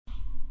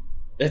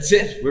That's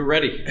it. We're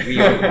ready. We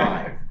are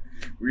live.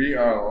 We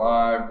are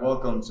live.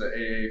 Welcome to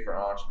AA for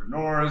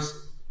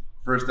Entrepreneurs.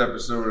 First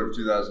episode of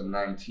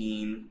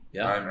 2019.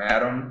 Yeah. I'm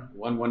Adam.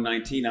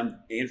 1119. I'm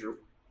Andrew.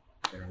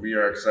 And we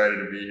are excited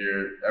to be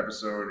here.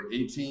 Episode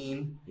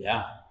 18.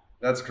 Yeah.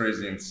 That's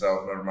crazy in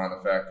itself, never mind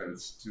the fact that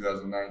it's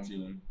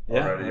 2019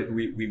 already.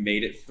 Yeah. We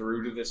made it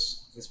through to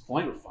this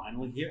point. We're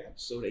finally here.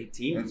 Episode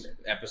 18.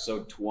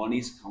 Episode 20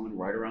 is coming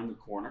right around the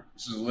corner.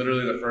 This is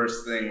literally the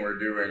first thing we're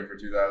doing for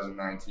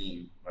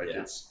 2019.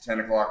 It's 10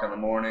 o'clock in the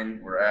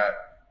morning. We're at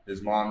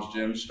his mom's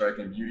gym,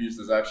 Striking Beauties.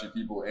 There's actually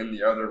people in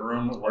the other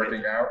room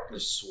working out. They're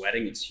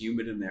sweating. It's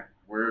humid in there.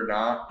 We're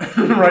not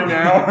right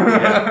now.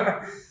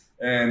 Yeah.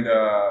 And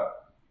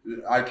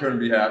I couldn't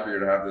be happier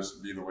to have this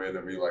be the way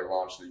that we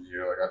launch the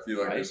year. I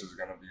feel like this is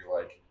gonna be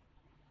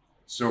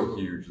so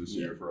huge this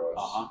year for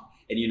us.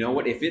 And you know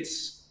what? If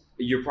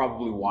you're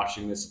probably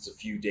watching this, it's a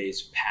few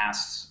days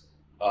past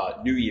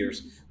New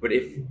Year's. But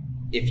if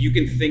you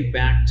can think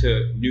back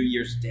to New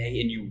Year's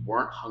Day and you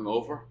weren't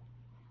hungover,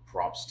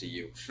 props to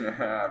you.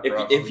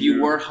 If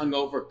you were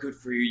hungover, good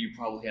for you. You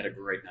probably had a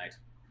great night.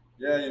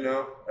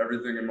 Yeah,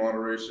 everything in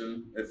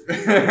moderation.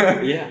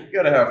 You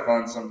gotta have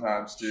fun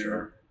sometimes too.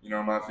 Sure.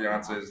 My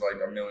fiance is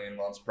a million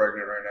months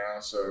pregnant right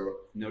now, so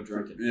no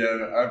drinking.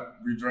 Yeah,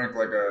 we drank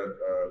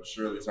a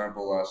Shirley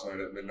Temple last night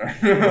at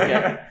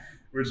midnight,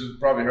 which has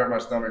probably hurt my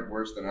stomach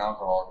worse than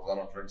alcohol because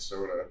I don't drink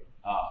soda.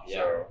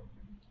 So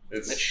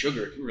it's that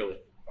sugar can really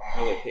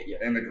hit you.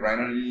 And the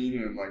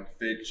grenadine and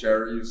fake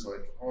cherries,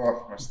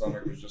 my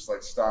stomach was just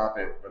stop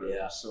it, but it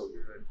was so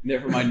good.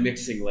 Never mind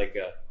mixing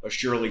a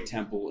Shirley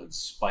Temple and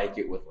spike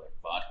it with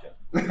vodka.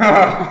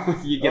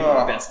 You get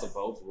the best of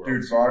both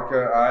worlds. Dude,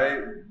 vodka,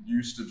 I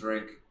used to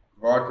drink,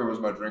 vodka was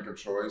my drink of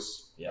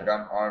choice. Yeah.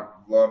 I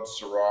loved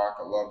Ciroc,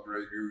 I loved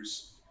Grey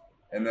Goose.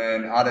 And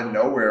then out of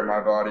nowhere, my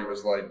body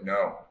was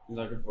no.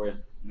 Not good for you.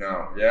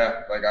 No,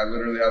 yeah. I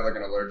literally have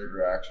an allergic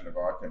reaction to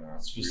vodka now.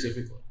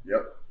 Specifically.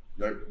 Yep.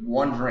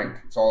 One drink,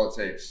 it's all it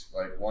takes.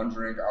 One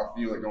drink, I'll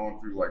feel it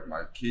going through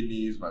my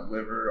kidneys, my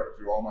liver,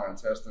 through all my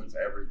intestines,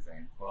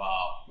 everything.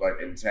 Wow.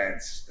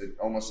 Intense. It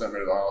almost sent me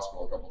to the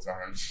hospital a couple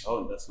times.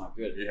 Oh, that's not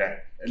good. Yeah.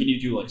 Can you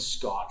do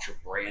scotch or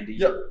brandy?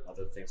 Yep.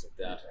 Other things like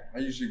that. I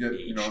usually get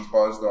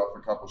buzzed off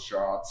a couple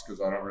shots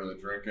because I don't really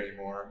drink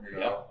anymore.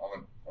 Yep.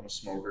 I'm a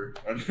smoker.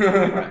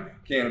 Right.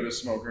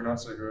 Cannabis smoker, not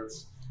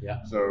cigarettes.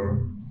 Yeah. So,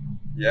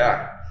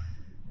 yeah.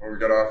 Well, we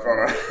got off on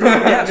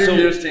a New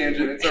Year's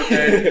tangent. It's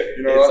okay.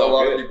 A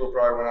lot of people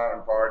probably went out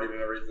and partied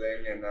and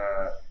everything, and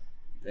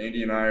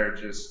Andy and I are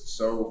just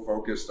so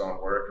focused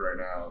on work right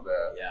now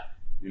that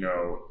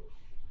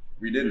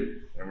we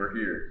didn't, and we're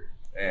here,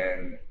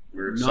 and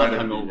we're excited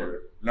to be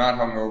here. Not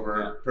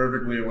hungover,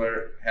 perfectly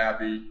alert,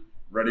 happy,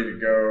 ready to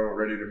go,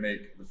 ready to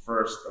make the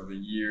first of the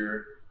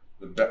year,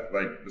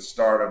 the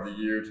start of the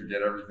year to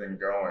get everything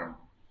going.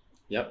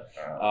 Yep.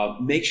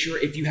 Make sure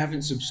if you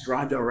haven't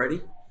subscribed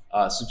already.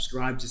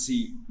 Subscribe to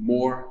see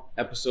more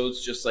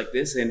episodes just like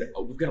this, and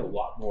we've got a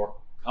lot more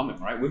coming.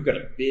 Right, we've got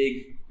a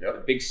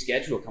big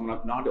schedule coming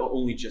up. Not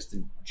only just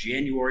in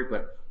January,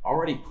 but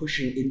already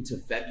pushing into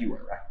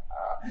February.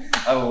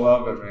 I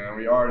love it, man.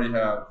 We already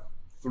have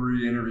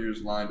 3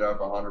 interviews lined up,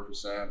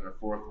 100%, and a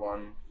 4th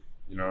one.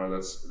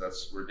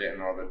 That's we're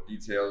getting all the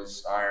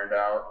details ironed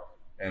out,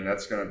 and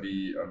that's gonna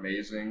be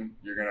amazing.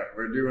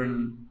 We're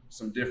doing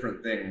some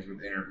different things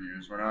with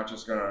interviews. We're not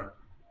just gonna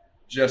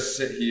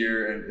sit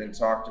here and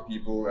talk to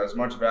people. As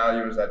much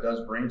value as that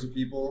does bring to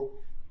people,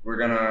 we are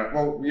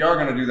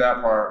gonna do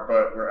that part,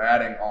 but we're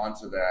adding on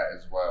to that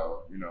as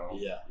well.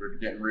 We're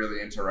getting really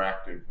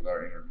interactive with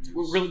our interviews.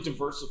 We're really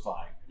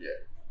diversifying.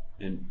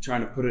 Yeah. And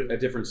trying to put a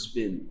different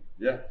spin.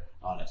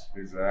 On it.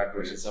 Exactly.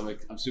 Which is something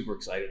I'm super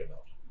excited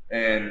about.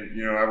 And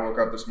I woke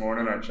up this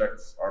morning, I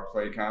checked our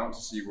play count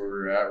to see where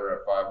we're at. We're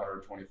at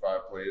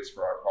 525 plays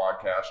for our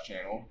podcast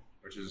channel,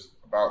 which is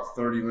about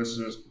 30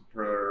 listeners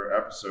per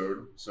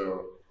episode.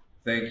 So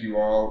thank you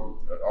all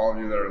of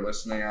you that are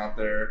listening out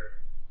there.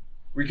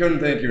 We couldn't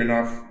thank you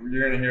enough.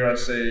 You're going to hear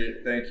us say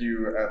thank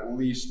you at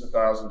least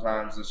 1,000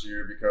 times this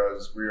year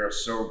because we are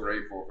so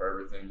grateful for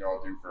everything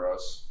y'all do for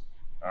us.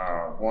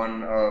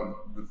 One of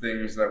the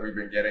things that we've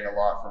been getting a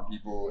lot from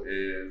people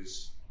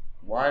is,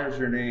 why is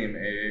your name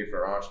AA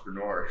for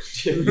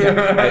Entrepreneurs?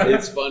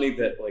 It's funny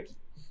that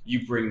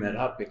you bring that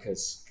up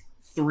because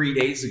 3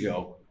 days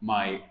ago,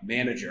 my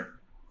manager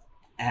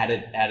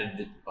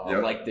added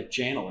the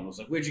channel and was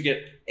like, "Where'd you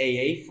get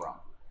AA from?"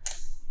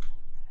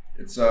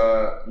 It's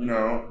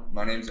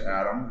my name's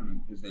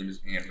Adam. His name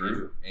is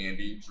Andrew.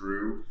 Andy,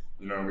 Drew.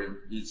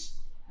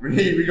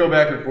 We go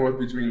back and forth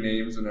between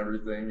names and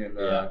everything, and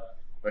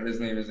but his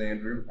name is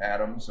Andrew.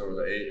 Adam, so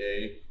the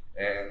AA.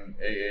 And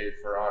AA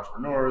for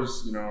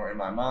Entrepreneurs, in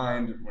my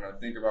mind, when I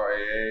think about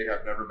AA,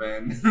 I've never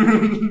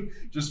been,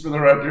 just for the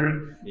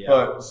record,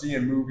 but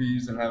seeing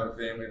movies and having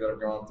family that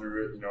have gone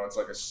through it, it's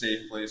a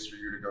safe place for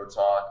you to go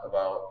talk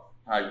about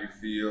how you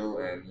feel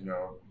and,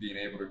 being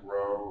able to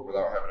grow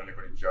without having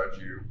anybody judge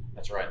you.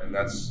 That's right. And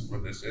that's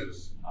what this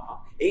is.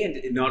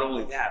 And not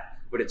only that,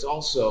 but it's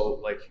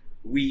also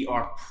we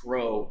are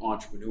pro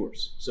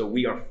entrepreneurs, so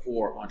we are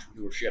for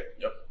entrepreneurship.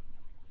 Yep.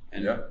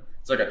 And yeah,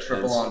 it's like a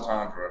triple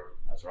entendre.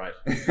 That's right.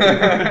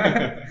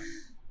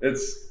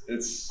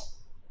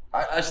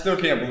 I still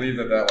can't believe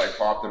that like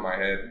popped in my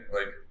head.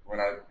 Like when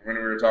we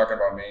were talking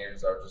about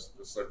names,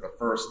 it's like the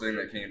first thing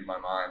that came to my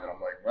mind, and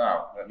I'm like,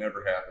 wow, that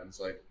never happens.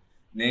 Like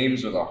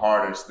names are the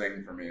hardest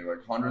thing for me.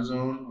 Like 100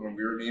 Zone, when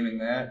we were naming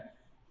that,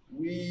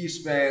 we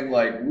spent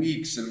like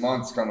weeks and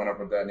months coming up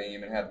with that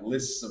name and had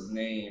lists of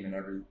names and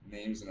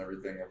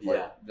everything of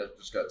like that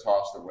just got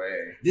tossed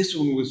away. This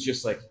one was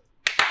just like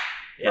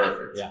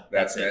perfect. Yeah,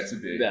 that's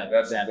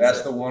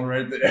the one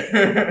right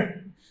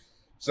there.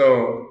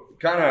 So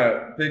kind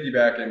of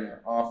piggybacking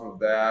off of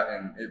that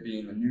and it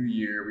being the new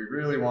year, we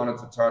really wanted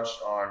to touch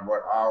on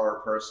what our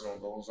personal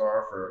goals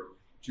are for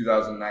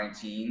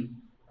 2019,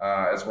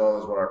 as well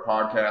as what our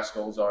podcast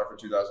goals are for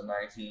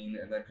 2019,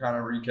 and then kind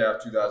of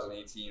recap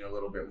 2018 a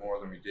little bit more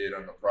than we did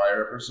on the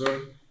prior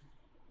episode.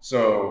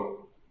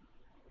 So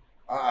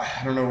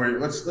I don't know where.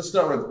 Let's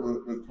start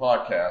with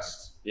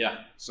podcasts.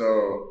 Yeah.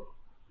 So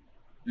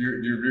do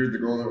you agree with the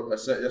goal that I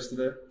set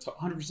yesterday?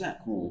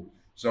 100%. Cool.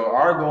 So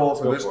our goal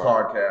for this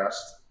podcast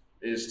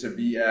is to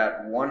be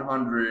at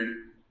 100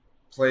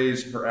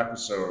 plays per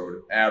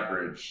episode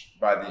average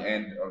by the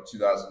end of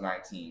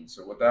 2019.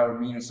 So what that would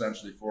mean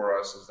essentially for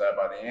us is that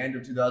by the end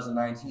of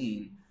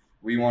 2019,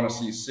 we want to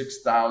see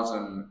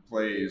 6,000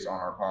 plays on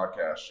our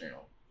podcast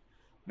channel.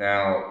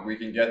 Now, we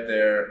can get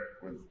there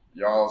with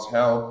y'all's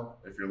help.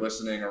 If you're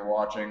listening or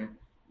watching,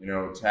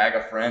 tag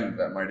a friend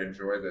that might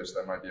enjoy this,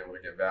 that might be able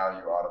to get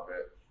value out of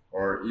it.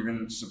 Or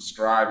even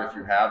subscribe if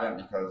you haven't,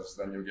 because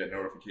then you'll get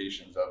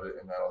notifications of it,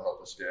 and that'll help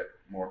us get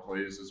more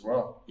plays as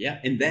well. Yeah,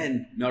 and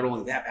then not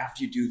only that,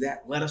 after you do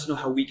that, let us know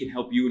how we can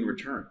help you in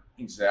return.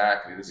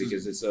 Exactly. That's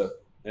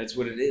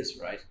what it is,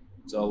 right?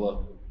 It's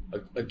all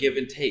a give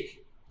and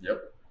take.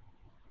 Yep.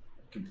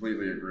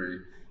 Completely agree.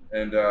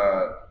 And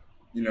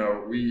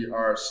we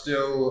are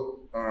still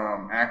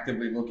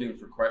actively looking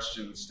for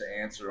questions to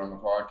answer on the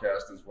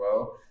podcast as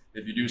well.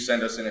 If you do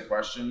send us in a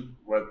question,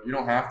 you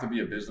don't have to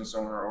be a business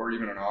owner or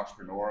even an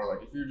entrepreneur.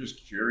 Like if you're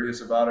just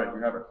curious about it, you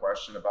have a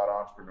question about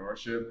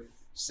entrepreneurship,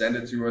 send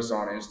it to us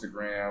on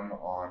Instagram,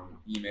 on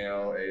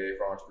email,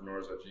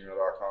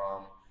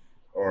 aaforentrepreneurs@gmail.com,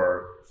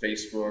 or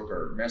Facebook,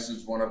 or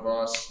message one of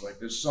us. Like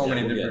there's so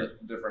many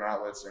different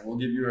outlets, and we'll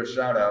give you a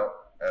shout out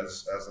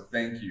as a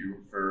thank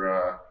you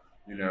for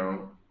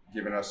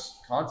giving us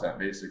content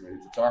basically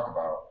to talk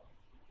about.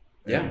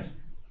 Yeah.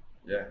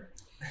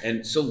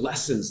 And so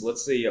lessons,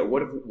 let's say,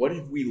 what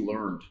have we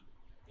learned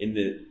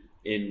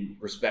in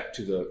respect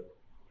to the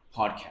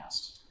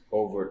podcast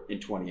over in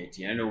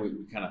 2018? I know we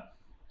kind of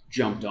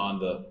jumped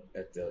on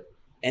at the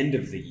end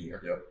of the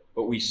year,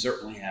 but we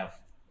certainly have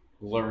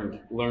learned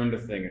a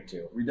thing or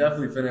two. We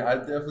definitely I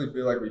definitely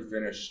feel like we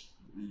finished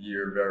the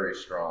year very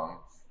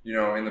strong.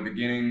 In the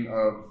beginning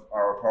of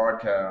our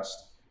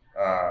podcast,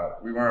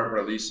 we weren't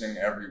releasing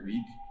every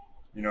week.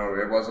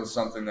 It wasn't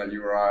something that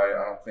you or I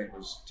don't think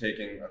was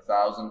taking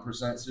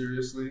 1,000%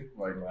 seriously.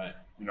 Like, right.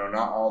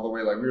 Not all the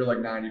way. Like we were like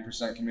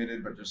 90%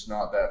 committed, but just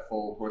not that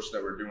full push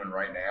that we're doing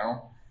right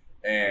now.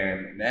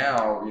 And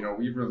now,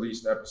 we've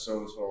released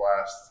episodes for the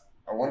last,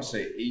 I want to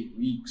say 8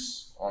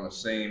 weeks on the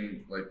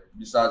same, like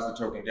besides the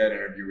Token Dead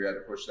interview, we had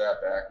to push that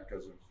back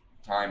because of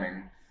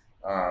timing.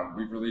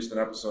 We've released an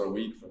episode a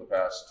week for the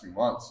past 2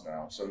 months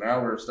now. So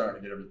now we're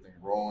starting to get everything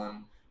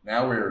rolling.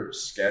 Now we're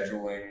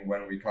scheduling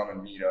when we come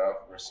and meet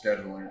up. We're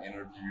scheduling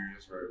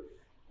interviews.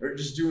 We're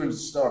just doing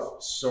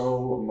stuff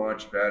so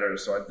much better.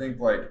 So I think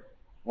like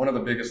one of the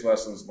biggest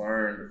lessons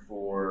learned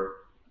for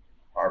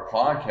our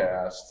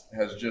podcast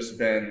has just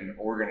been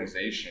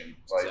organization.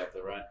 Exactly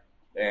right.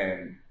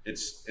 And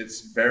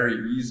it's very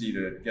easy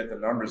to get the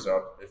numbers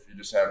up if you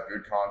just have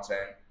good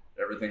content.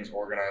 Everything's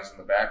organized in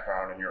the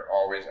background, and you're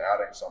always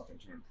adding something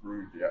to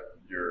improve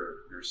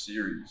your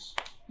series.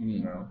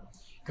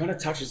 Kind of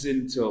touches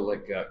into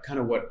like kind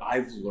of what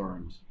I've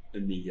learned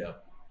in the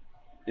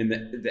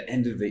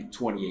end of the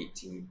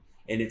 2018,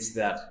 and it's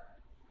that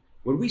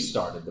when we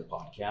started the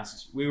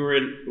podcast, we were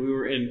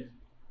in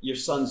your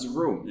son's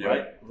room,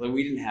 right? Like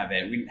we didn't have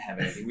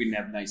anything. We didn't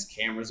have nice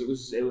cameras. It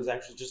was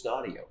actually just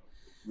audio.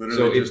 Literally,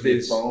 so just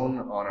a phone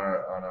on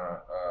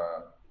a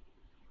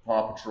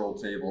Paw Patrol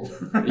table.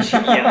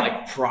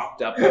 Like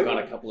propped up like on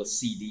a couple of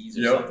CDs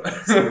or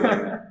something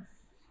like that.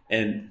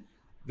 And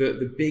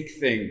the big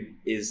thing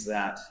is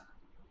that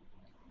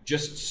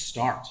just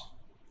start.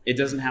 It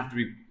doesn't have to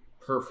be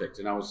perfect.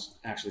 And I was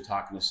actually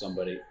talking to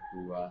somebody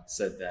who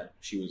said that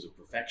she was a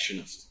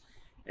perfectionist.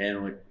 And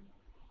I'm like,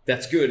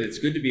 that's good. It's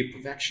good to be a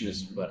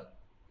perfectionist, but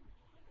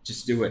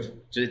just do it.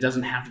 It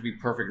doesn't have to be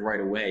perfect right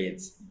away.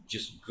 It's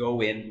just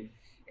go in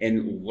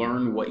and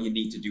learn what you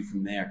need to do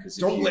from there. Because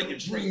don't let your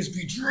dreams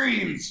be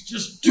dreams.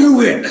 Just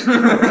do it.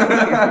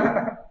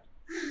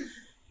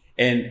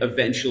 And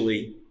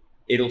eventually,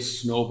 it'll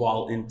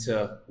snowball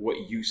into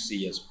what you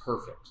see as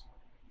perfect.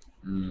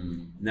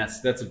 And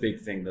that's a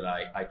big thing that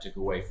I took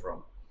away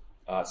from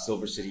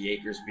Silver City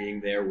Acres being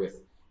there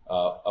with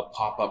a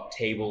pop-up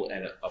table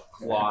and a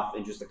cloth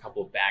and just a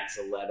couple of bags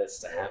of lettuce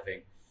to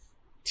having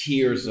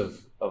tiers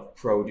of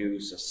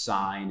produce, a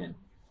sign, and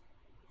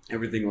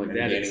everything like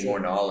that. Gaining more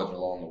knowledge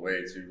along the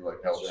way too,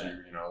 like helps you,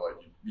 you know,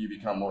 like you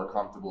become more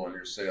comfortable in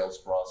your sales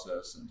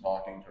process and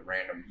talking to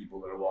random people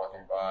that are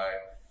walking by.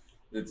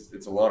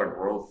 It's a lot of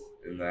growth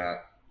in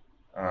that.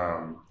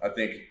 I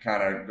think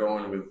kind of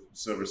going with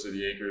Silver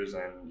City Acres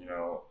and, you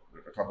know,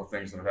 a couple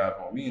things that have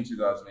happened with me in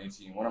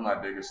 2018, one of my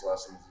biggest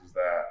lessons is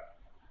that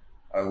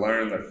I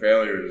learned that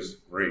failure is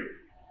great.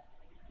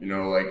 You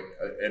know, like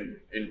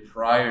in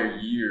prior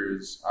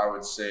years, I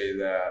would say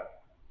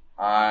that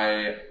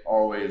I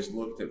always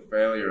looked at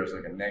failure as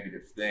like a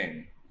negative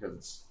thing because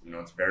it's, you know,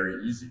 it's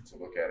very easy to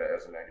look at it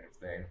as a negative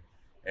thing.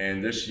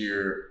 And this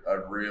year,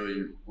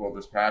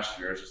 this past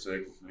year, I should say,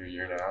 'cause it's a new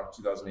year now,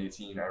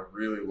 2018, I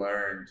really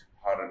learned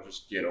how to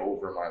just get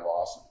over my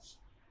losses.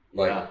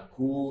 Like,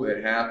 cool,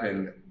 it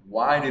happened.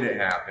 Why did it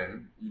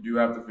happen? You do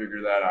have to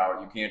figure that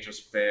out. You can't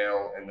just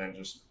fail and then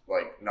just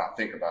like not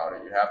think about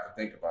it. You have to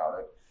think about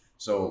it.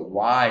 So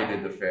why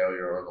did the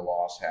failure or the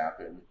loss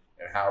happen?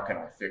 And how can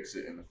I fix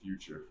it in the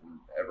future from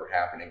ever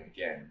happening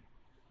again?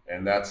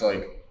 And that's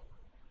like,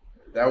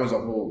 that was a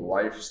whole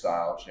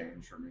lifestyle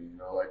change for me, you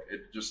know, like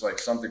it just like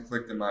something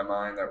clicked in my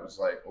mind that was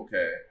like,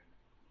 okay,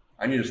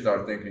 I need to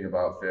start thinking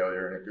about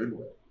failure in a good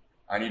way.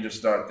 I need to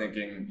start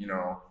thinking, you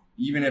know,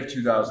 even if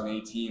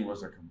 2018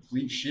 was a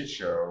complete shit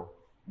show,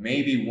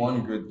 maybe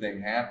one good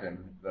thing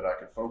happened that I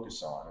could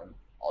focus on. And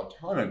a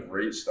ton of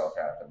great stuff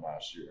happened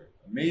last year.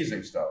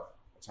 Amazing stuff.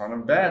 A ton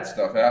of bad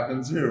stuff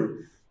happened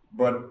too.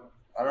 But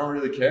I don't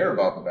really care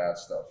about the bad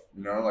stuff.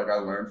 You know, like I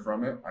learned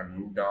from it, I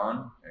moved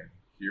on, and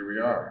here we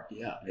are.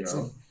 Yeah, it's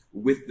like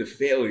with the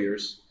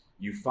failures,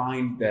 you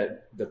find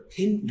that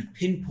you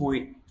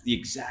pinpoint the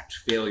exact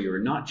failure,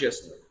 not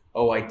just,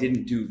 oh, I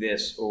didn't do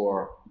this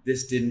or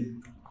this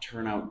didn't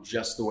turn out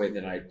just the way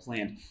that I had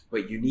planned,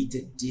 but you need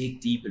to dig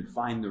deep and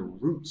find the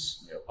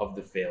roots of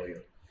the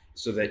failure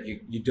so that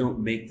you don't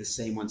make the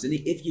same ones. And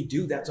if you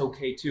do, that's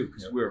okay too,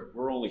 because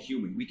we're only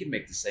human. We can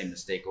make the same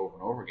mistake over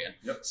and over again.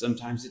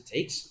 Sometimes it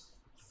takes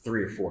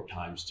 3 or 4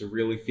 times to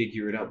really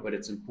figure it out, but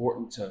it's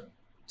important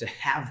to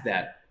have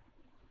that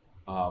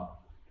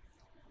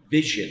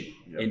vision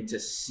and to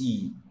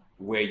see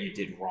where you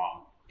did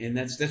wrong. And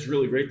that's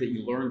really great that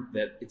you learned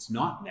that it's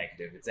not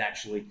negative. It's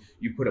actually,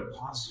 you put a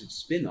positive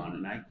spin on it.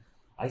 And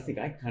I think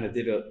I kind of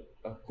did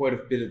quite a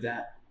bit of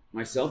that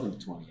myself in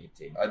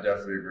 2018. I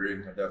definitely agree.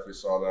 I definitely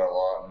saw that a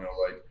lot. You know,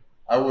 like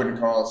I wouldn't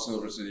call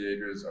Silver City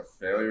Acres a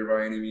failure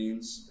by any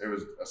means. It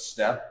was a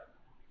step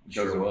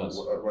because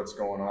of what's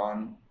going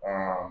on.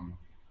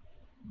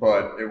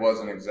 But it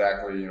wasn't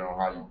exactly, you know,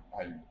 how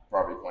you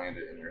probably planned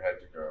it in your head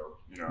to go,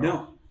 you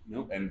know.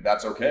 No. And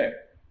that's okay.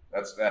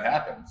 That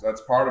happens.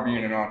 That's part of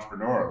being an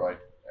entrepreneur. Like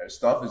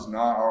stuff is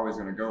not always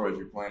going to go as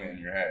you plan it in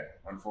your head.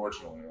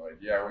 Unfortunately,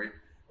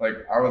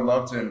 I would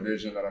love to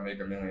envision that I make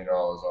 $1 million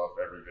off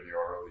every video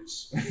I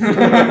release.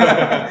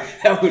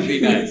 That would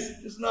be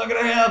nice. It's not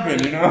going to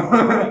happen, you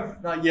know.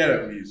 Not yet,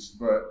 at least.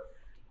 But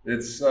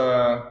it's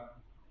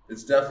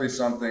definitely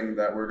something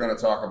that we're going to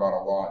talk about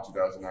a lot.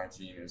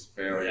 2019 is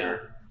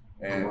failure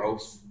and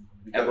growth,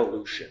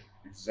 evolution.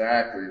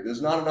 Exactly.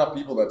 There's not enough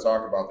people that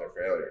talk about their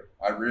failure.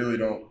 I really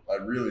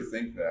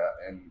think that.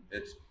 And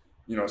it's,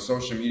 you know,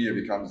 social media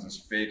becomes this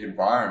fake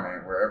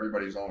environment where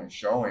everybody's only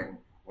showing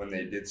when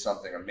they did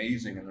something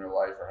amazing in their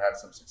life or had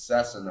some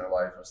success in their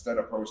life, instead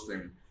of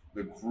posting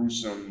the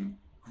gruesome,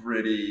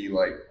 gritty,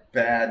 like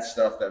bad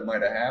stuff that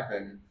might have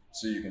happened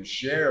so you can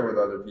share with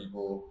other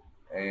people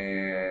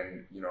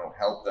and, you know,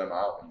 help them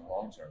out in the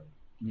long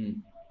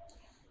term.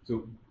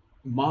 So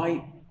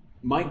my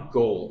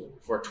goal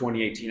for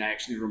 2018, I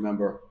actually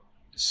remember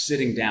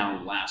sitting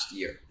down last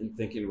year and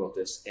thinking about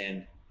this,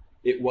 and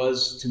it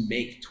was to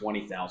make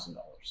 $20,000.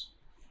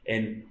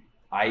 And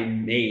I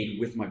made,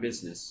 with my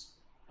business,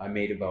 I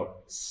made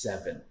about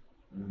 7.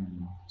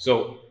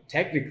 So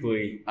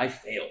technically I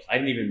failed. I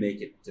didn't even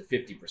make it to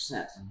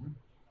 50%.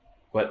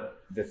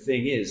 But the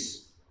thing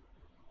is,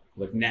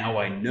 like now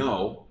I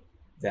know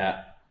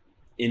that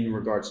in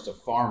regards to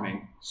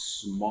farming,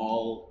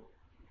 small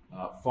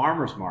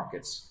farmers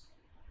markets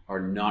are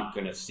not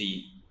going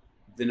to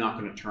they're not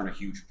going to turn a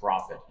huge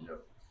profit.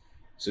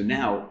 So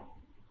now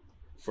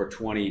for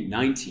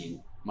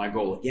 2019, my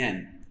goal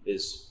again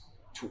is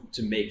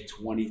to make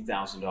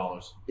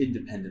 $20,000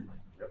 independently.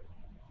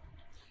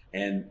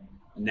 And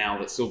now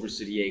that Silver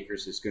City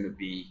Acres is going to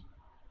be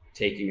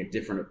taking a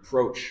different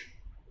approach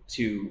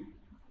to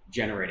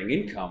generating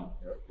income,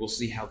 we'll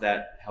see how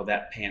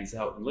that pans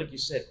out. And like you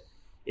said,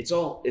 it's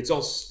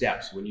all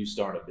steps when you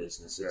start a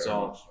business. It's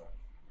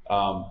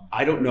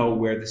I don't know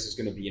where this is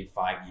going to be in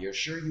 5 years.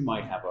 Sure, you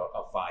might have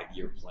a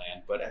 5-year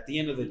plan, but at the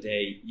end of the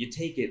day, you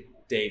take it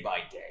day by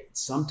day.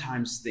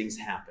 Sometimes things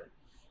happen.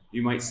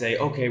 You might say,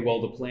 okay,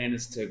 well, the plan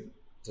is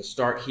to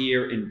start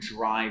here and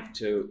drive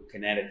to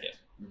Connecticut.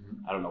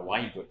 I don't know why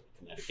you go to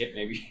Connecticut,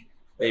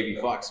 maybe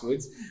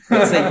Foxwoods.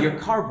 Let's say your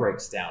car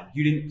breaks down.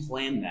 You didn't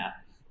plan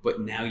that,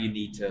 but now you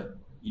need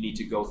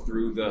to go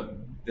through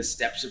the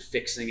steps of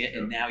fixing it,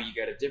 and now you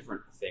got a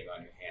different thing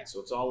on your hands. So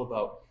it's all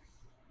about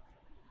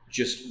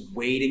just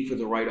waiting for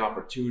the right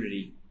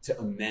opportunity to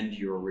amend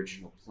your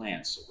original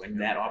plan. So when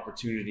that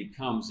opportunity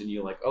comes and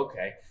you're like,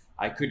 okay,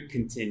 I could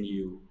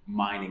continue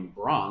mining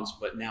bronze,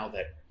 but now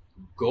that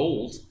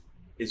gold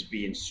is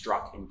being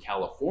struck in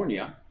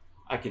California,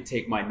 I can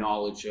take my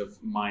knowledge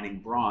of mining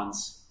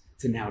bronze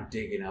to now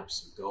digging up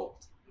some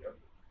gold.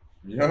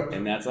 Yep.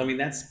 And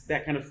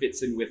that kind of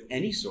fits in with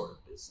any sort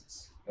of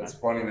business. That's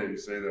funny that you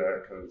say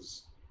that,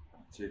 because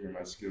I'm taking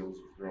my skills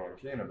of growing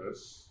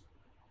cannabis,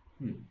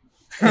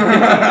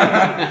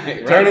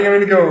 turning them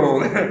into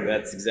gold.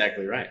 That's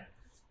exactly right.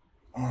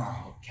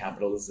 Oh,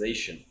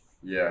 capitalization.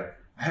 Yeah.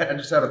 I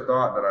just had a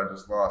thought that I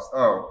just lost.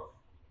 Oh,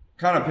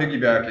 kind of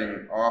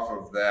piggybacking off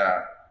of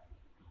that,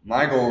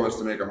 my goal was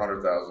to make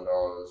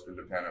 $100,000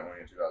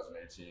 independently in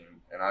 2018,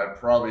 and I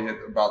probably hit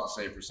about the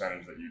same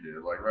percentage that you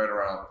did, like right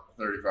around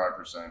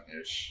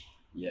 35%-ish.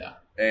 Yeah.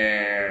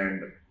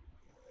 And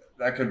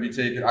that could be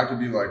taken, I could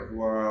be like,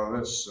 wow,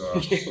 that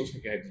sucks.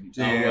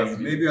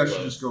 Damn, maybe I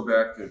should just go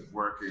back to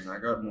working. I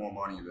got more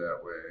money that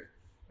way.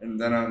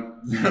 And then I'm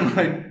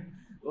like,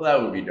 well,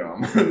 that would be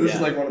dumb. This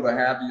is like one of the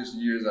happiest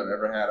years I've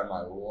ever had in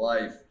my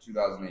life,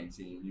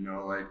 2018. You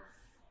know, like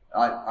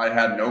I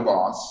had no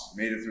boss,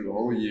 made it through the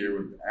whole year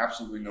with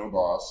absolutely no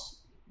boss,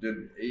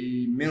 did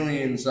a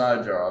million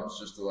side jobs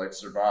just to like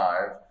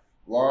survive,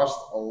 lost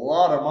a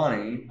lot of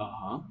money,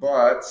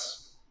 but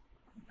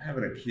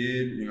having a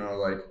kid, you know,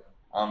 like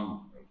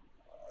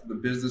the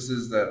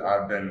businesses that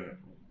I've been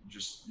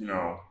just, you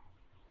know,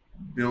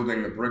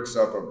 building the bricks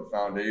up of the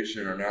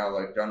foundation are now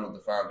like done with the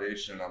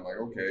foundation. I'm like,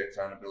 okay,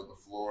 time to build the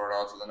floor and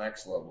on to the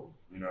next level,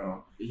 you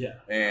know? Yeah.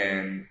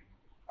 And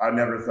I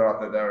never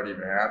thought that that would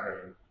even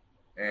happen.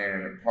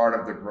 And part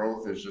of the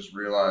growth is just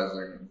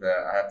realizing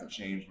that I have to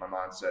change my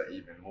mindset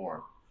even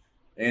more.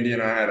 Andy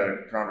and I had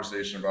a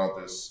conversation about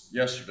this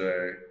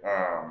yesterday.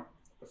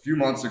 A few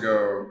months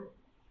ago,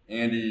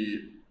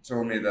 Andy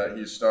told me that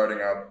he's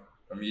starting up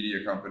a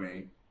media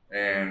company,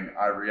 and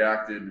I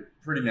reacted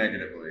pretty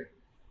negatively.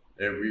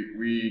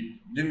 We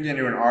didn't get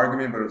into an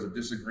argument, but it was a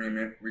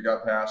disagreement. We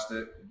got past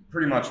it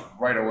pretty much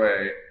right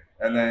away.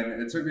 And then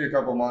it took me a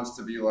couple months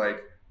to be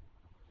like,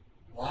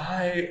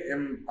 why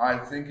am I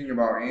thinking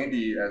about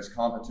Andy as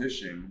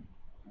competition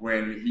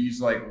when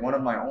he's like one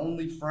of my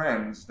only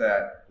friends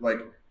that, like,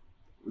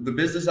 the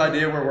business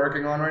idea we're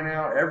working on right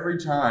now, every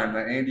time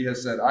that Andy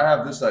has said, I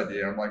have this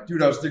idea, I'm like,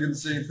 dude, I was thinking the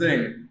same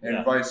thing,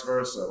 and vice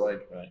versa.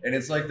 Like, and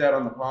it's like that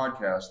on the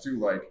podcast too.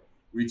 Like,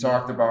 we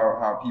talked about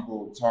how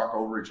people talk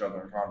over each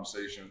other in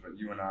conversations, but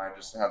you and I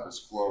just have this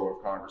flow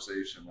of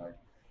conversation. Like,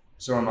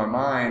 so in my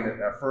mind,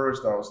 at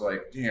first I was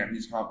like, damn,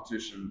 he's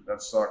competition.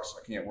 That sucks.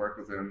 I can't work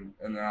with him.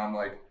 And then I'm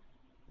like,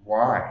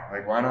 why?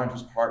 Like, why not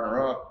just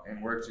partner up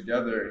and work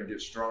together and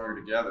get stronger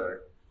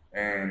together?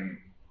 And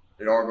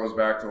it all goes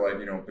back to, like,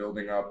 you know,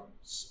 building up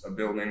a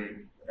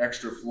building,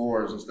 extra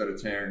floors instead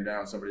of tearing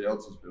down somebody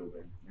else's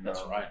building. You know?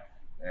 That's right.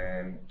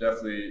 And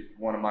definitely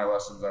one of my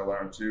lessons I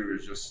learned too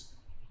is just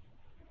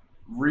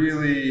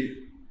really,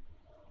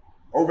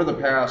 over the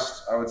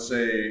past, I would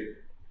say,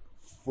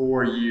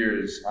 4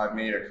 years, I've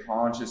made a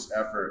conscious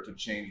effort to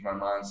change my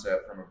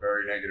mindset from a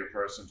very negative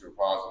person to a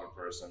positive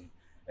person.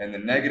 And the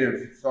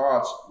negative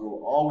thoughts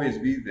will always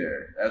be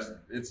there, as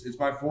it's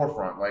my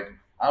forefront. Like,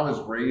 I was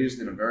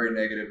raised in a very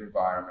negative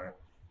environment.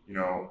 You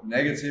know,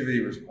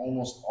 negativity was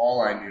almost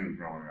all I knew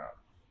growing up.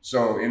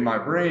 So in my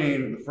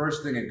brain, the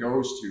first thing it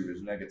goes to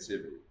is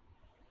negativity,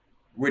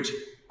 which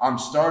I'm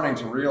starting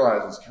to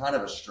realize is kind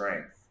of a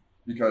strength,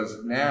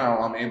 because now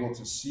I'm able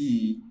to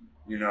see,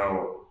 you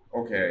know,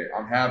 okay,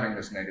 I'm having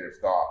this negative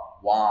thought.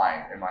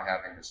 Why am I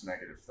having this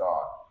negative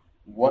thought?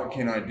 What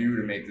can I do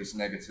to make this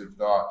negative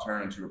thought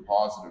turn into a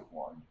positive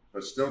one?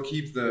 But still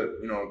keep the,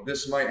 you know,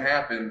 this might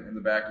happen in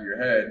the back of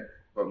your head,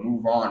 but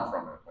move on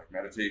from it, like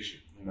meditation,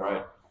 you know?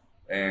 Right.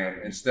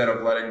 And instead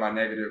of letting my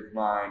negative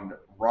mind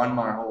run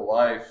my whole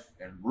life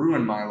and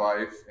ruin my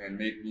life and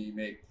make me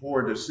make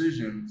poor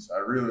decisions, I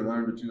really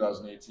learned in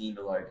 2018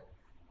 to, like,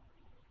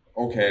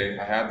 okay,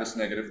 I have this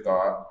negative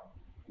thought.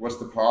 What's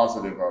the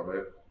positive of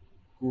it?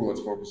 Cool,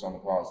 let's focus on the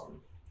positive.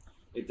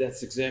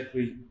 That's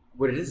exactly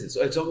what it is.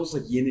 It's almost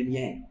like yin and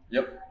yang.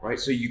 Yep. Right?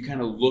 So you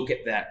kind of look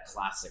at that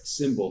classic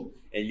symbol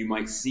and you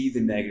might see the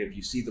negative,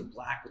 you see the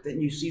black, but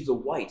then you see the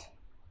white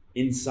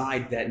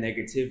inside that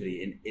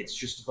negativity. And it's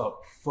just about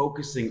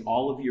focusing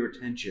all of your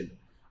attention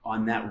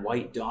on that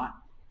white dot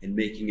and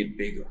making it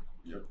bigger.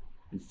 Yep.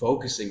 And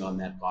focusing on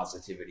that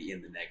positivity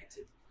in the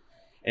negative.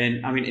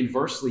 And I mean,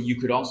 inversely, you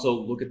could also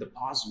look at the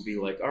positive and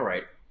be like, all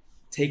right,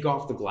 take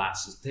off the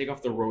glasses, take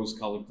off the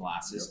rose-colored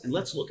glasses, and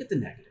let's look at the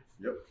negative.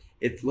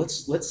 Yep.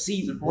 Let's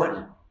see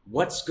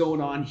what's going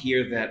on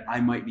here that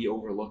I might be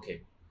overlooking.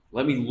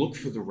 Let me look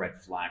for the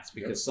red flags,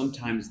 because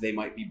sometimes they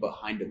might be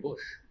behind a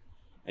bush,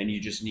 and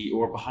you just need,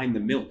 or behind the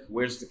milk.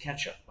 Where's the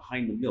ketchup?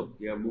 Behind the milk.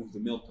 You gotta move the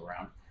milk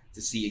around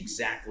to see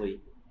exactly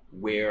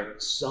where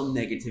some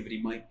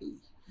negativity might be.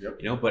 Yep.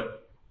 You know,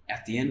 but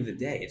at the end of the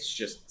day, it's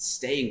just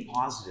staying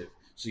positive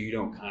so you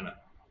don't kind of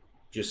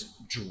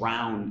just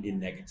drown in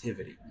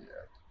negativity.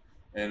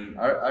 And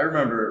I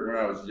remember when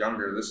I was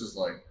younger, this is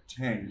like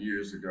 10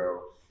 years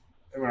ago,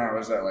 when I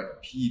was at like a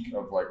peak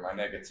of like my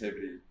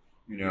negativity,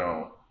 you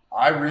know,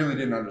 I really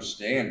didn't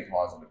understand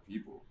positive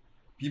people.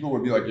 People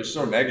would be like, "You're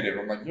so negative."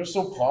 I'm like, "You're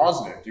so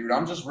positive, dude.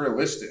 I'm just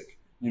realistic."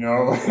 You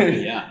know?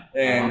 Yeah.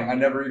 And I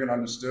never even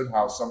understood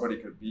how somebody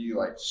could be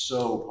like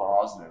so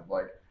positive.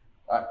 Like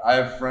I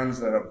have friends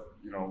that have,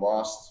 you know,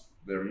 lost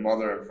their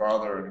mother and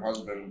father and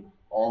husband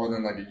all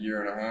within like a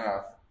year and a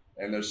half,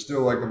 and they're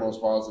still like the most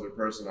positive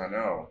person I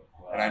know.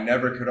 Wow. And I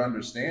never could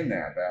understand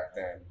that back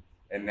then.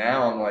 And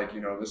now I'm like,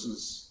 you know,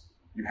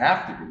 you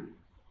have to be.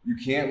 You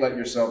can't let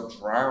yourself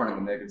drown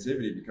in the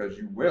negativity, because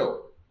you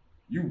will.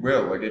 You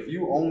will. Like if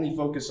you only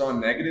focus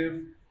on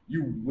negative,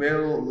 you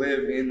will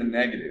live in the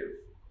negative.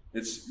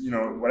 It's, you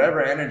know,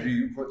 whatever energy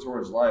you put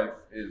towards life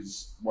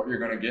is what you're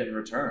going to get in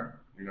return,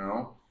 you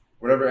know?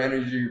 Whatever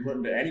energy you put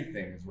into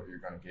anything is what you're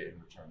going to get in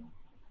return.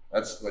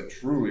 That's like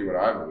truly what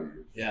I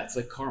believe. Yeah, it's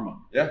like karma.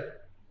 Yeah.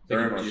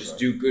 Very You much just so.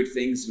 do good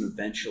things, and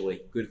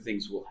eventually good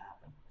things will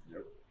happen.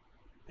 Yep.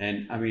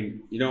 And I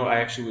mean, you know, I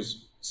actually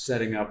was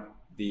setting up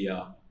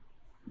the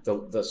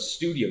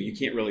studio. You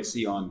can't really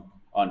see on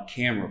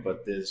camera,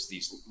 but there's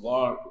these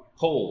long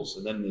poles,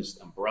 and then there's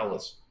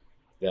umbrellas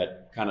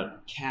that kind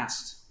of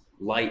cast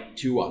light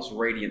to us,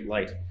 radiant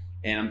light.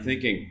 And I'm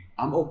thinking,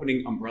 I'm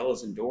opening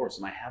umbrellas and doors,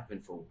 and I have been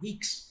for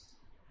weeks,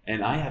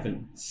 and I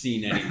haven't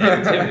seen any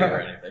negativity or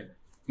anything.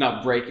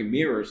 Not breaking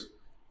mirrors,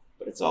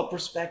 but it's all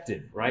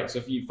perspective, right?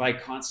 So if I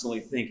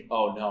constantly think,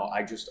 oh no,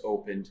 I just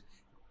opened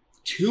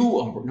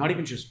not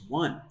even just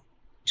one,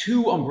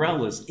 2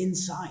 umbrellas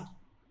inside,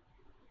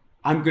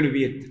 I'm gonna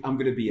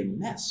be a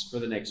mess for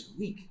the next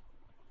week.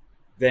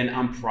 Then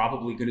I'm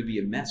probably gonna be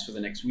a mess for the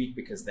next week,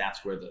 because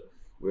that's where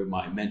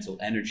my mental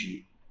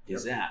energy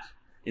is at.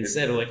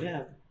 Instead of like,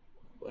 yeah,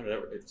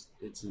 whatever,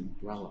 it's an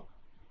umbrella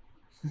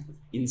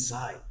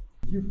inside.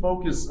 If you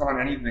focus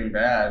on anything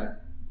bad,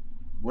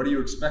 what do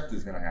you expect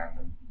is going to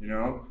happen? You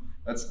know,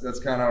 that's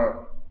kind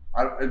of,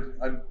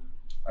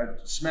 I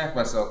smack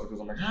myself, because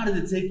I'm like, how did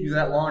it take you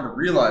that long to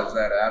realize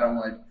that, Adam?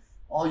 Like,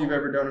 all you've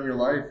ever done in your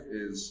life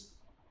is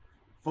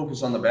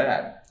focus on the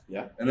bad.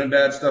 Yeah. And then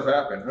bad stuff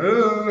happened.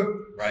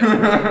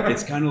 Right.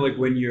 It's kind of like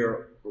when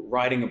you're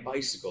riding a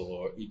bicycle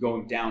or you're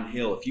going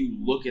downhill. If you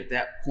look at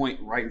that point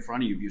right in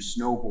front of you, if you're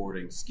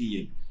snowboarding,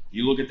 skiing,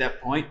 you look at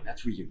that point,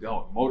 that's where you're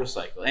going.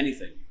 Motorcycle,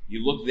 anything.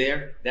 You look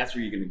there, that's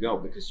where you're going to go,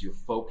 because you're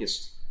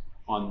focused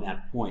on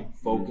that point.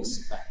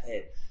 Focus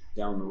ahead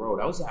down the road.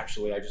 I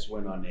just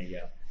went on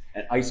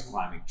an ice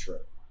climbing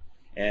trip,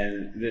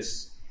 and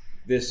this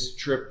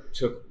trip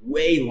took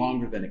way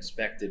longer than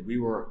expected. We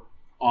were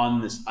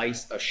on this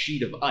a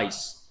sheet of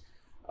ice,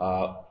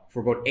 for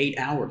about 8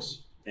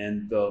 hours.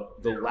 And the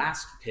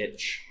last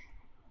pitch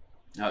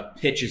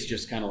is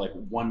just kind of like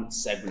one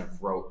segment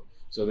of rope.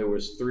 So there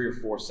was 3 or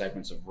 4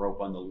 segments of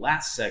rope. On the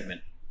last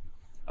segment,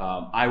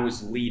 I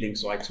was leading,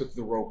 so I took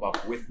the rope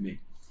up with me.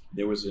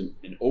 There was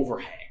an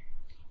overhang.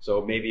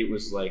 So maybe it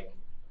was like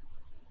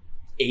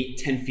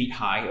 8-10 feet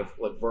high of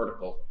like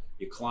vertical.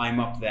 You climb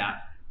up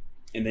that,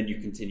 and then you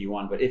continue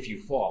on. But if you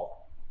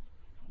fall,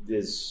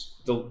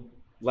 the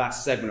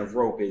last segment of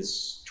rope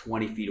is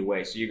 20 feet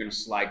away. So you're going to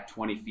slide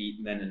 20 feet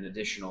and then an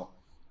additional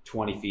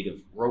 20 feet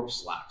of rope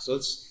slack. So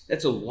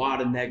that's a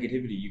lot of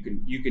negativity.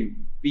 You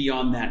can be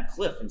on that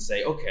cliff and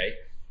say, okay,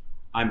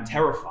 I'm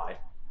terrified.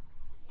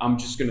 I'm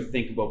just going to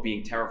think about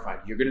being terrified.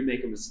 You're going to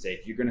make a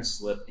mistake. You're going to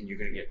slip, and you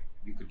could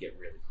get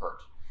really hurt.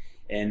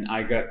 And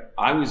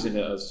I was in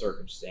a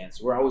circumstance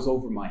where I was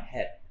over my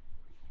head.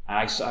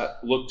 I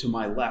looked to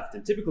my left,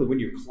 and typically when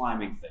you're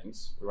climbing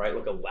things, right,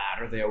 like a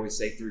ladder, they always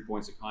say 3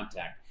 points of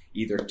contact.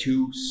 Either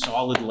 2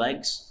 solid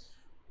legs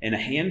and a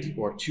hand,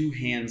 or 2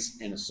 hands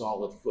and a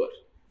solid foot.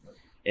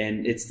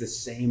 And it's the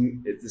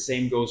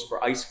same goes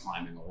for ice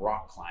climbing or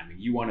rock climbing.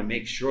 You want to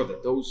make sure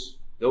that those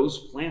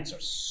plants are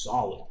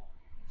solid.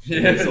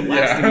 Because the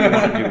last thing you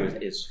want to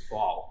do is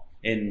fall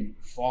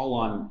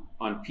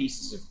on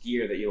pieces of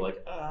gear that you're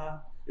like,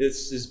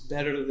 this is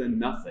better than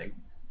nothing.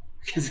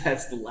 Because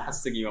that's the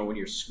last thing you want when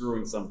you're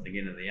screwing something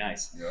into the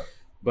ice. Yeah.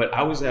 But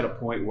I was at a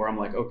point where I'm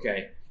like,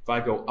 okay, if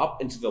I go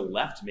up and to the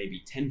left,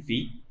 maybe 10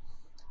 feet,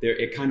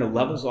 it kind of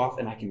levels off,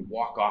 and I can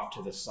walk off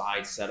to the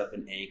side, set up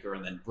an anchor,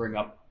 and then bring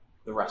up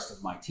the rest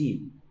of my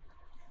team.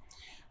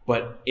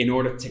 But in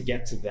order to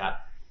get to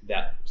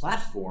that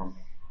platform,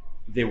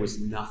 there was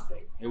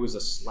nothing. It was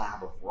a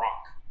slab of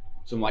rock.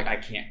 So I'm like, I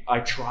can't. I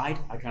tried.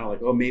 I kind of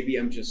like, oh, maybe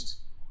I'm just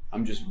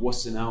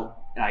wussing out.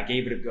 And I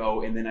gave it a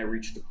go, and then I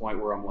reached the point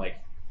where I'm like,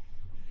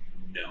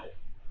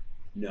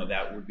 no,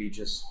 that would be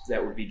just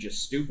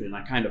stupid. And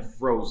I kind of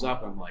froze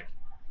up. I'm like,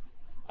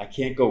 I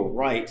can't go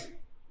right.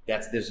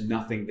 There's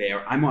nothing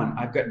there.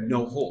 I've got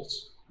no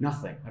holes.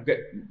 Nothing.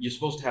 You're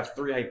supposed to have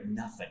 3. I have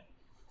nothing.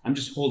 I'm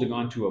just holding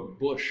on to a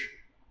bush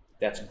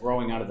that's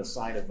growing out of the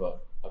side of a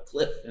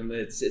cliff, and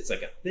it's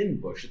like a thin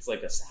bush. It's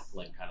like a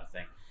sapling kind of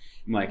thing.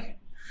 I'm like,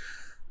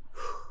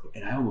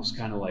 and I almost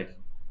kind of like,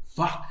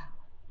 fuck,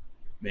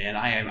 man.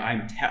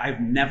 I've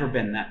never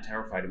been that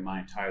terrified in my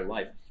entire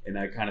life. And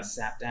I kind of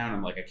sat down.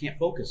 I'm like, I can't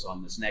focus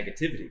on this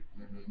negativity.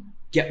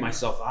 get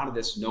myself out of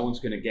this. No one's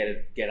going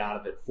to get out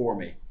of it for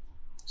me.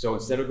 So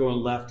instead of going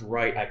left,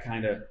 right, I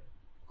kind of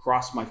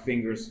crossed my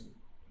fingers,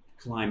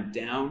 climbed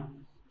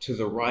down to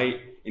the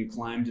right, and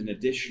climbed an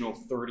additional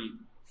 30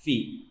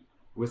 feet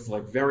with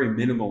like very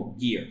minimal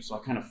gear. So I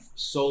kind of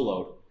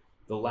soloed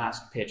the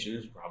last pitch, and it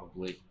was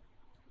probably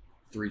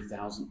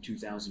 3,000,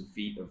 2,000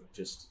 feet of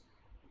just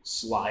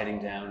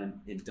sliding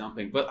down and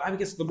dumping. But I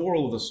guess the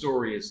moral of the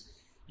story is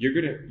you're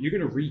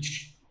gonna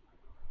reach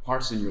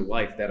parts in your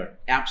life that are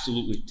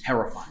absolutely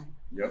terrifying.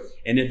 Yep.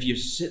 And if you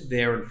sit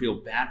there and feel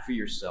bad for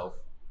yourself,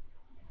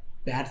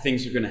 bad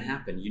things are gonna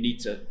happen. You need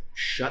to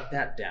shut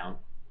that down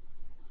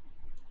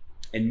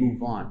and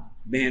move on.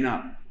 Man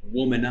up,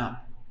 woman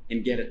up,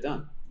 and get it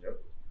done.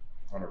 Yep.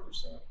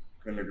 100%.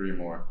 Couldn't agree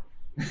more.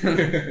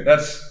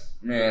 That's,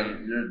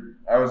 man,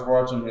 I was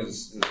watching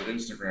his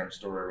Instagram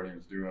story when he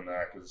was doing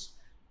that, because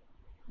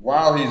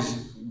while he's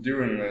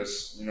doing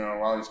this, you know,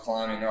 while he's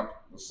climbing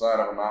up the side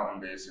of a mountain,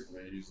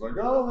 basically, he's like,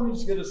 oh, let me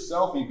just get a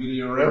selfie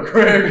video real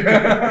quick.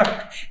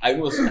 I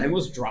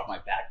almost dropped my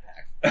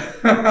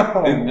backpack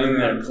Oh, in man.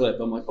 that clip.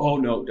 I'm like, oh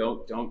no,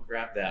 don't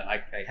grab that.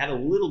 I had a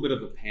little bit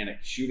of a panic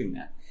shooting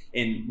that.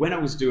 And when I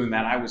was doing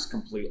that, I was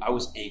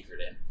anchored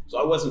in.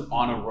 So I wasn't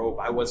on a rope.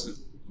 I wasn't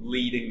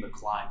leading the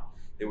climb.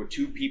 There were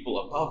two people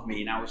above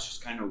me, and I was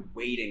just kind of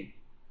waiting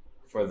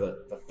for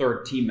the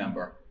third team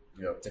member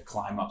Yep. to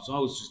climb up. So I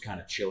was just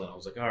kind of chilling. I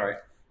was like, all right,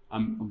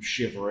 I'm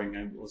shivering,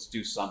 and let's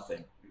do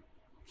something,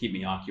 keep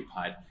me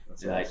occupied.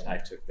 That's and awesome. I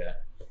took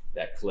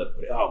that clip.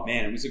 But oh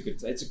man, it was a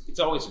good. It's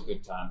always a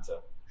good time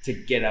to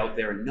get out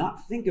there and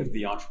not think of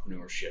the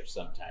entrepreneurship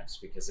sometimes,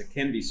 because it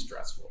can be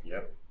stressful.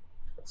 Yep.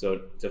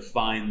 So to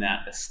find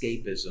that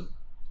escapism.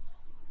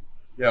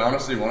 Yeah,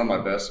 honestly, one of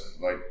my best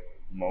like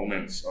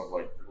moments of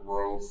like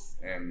growth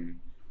and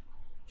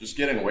just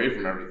getting away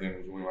from everything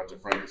was when we went to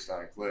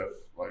Frankenstein Cliff.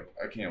 Like,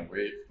 I can't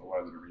wait for the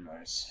weather to be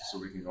nice so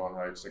we can go on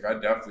hikes. Like, I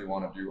definitely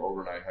want to do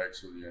overnight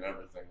hikes with you and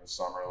everything this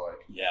summer. Like,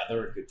 Yeah,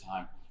 they're a good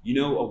time. You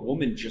know, a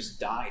woman just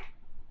died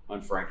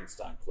on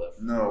Frankenstein Cliff.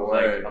 no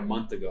way. Like a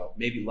month ago,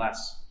 maybe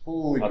less.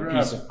 Holy A crap.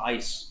 piece of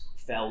ice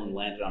fell and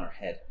landed on her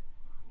head.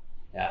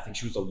 Yeah, I think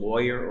she was a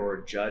lawyer or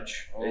a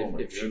judge. Oh,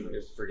 my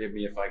goodness. Forgive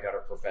me if I got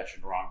her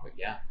profession wrong, but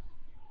yeah.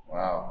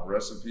 Wow.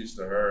 Rest in peace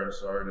to her.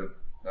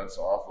 That's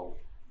awful.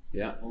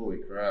 Yeah. Holy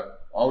crap.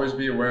 Always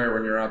be aware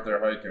when you're out there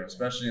hiking,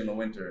 especially in the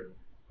winter.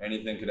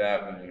 Anything could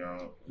happen, you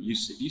know.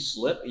 If you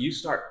slip, you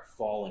start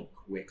falling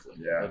quickly.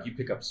 Yeah. Like you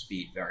pick up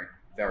speed very,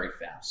 very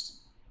fast.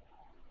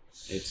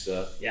 It's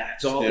it's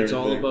Scary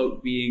all thing.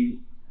 about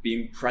being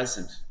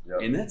present.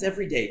 Yep. And that's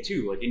every day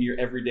too. Like in your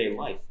everyday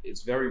life,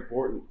 it's very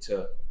important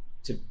to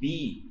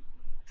be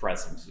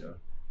present Yeah.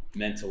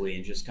 mentally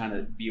and just kind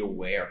of be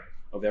aware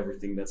of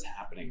everything that's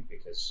happening,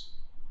 because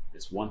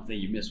it's one thing,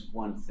 you miss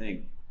one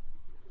thing,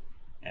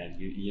 and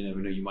you never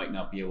know, you might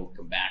not be able to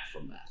come back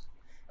from that.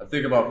 I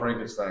think about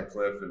Frankenstein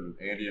Cliff, and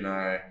Andy and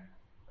I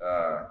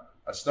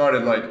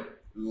started like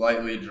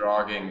lightly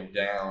jogging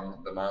down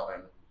the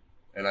mountain,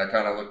 and I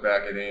kind of looked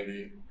back at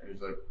Andy, and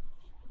he's like,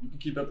 you can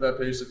keep up that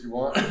pace if you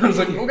want. I was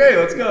like, okay,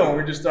 let's go. And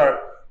we just start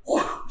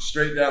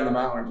straight down the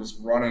mountain, just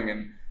running,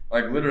 and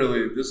like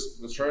literally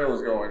the trail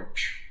is going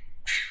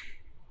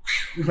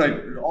like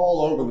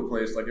all over the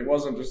place. Like, it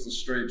wasn't just a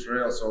straight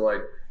trail. So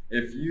like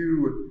if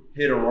you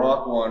hit a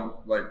rock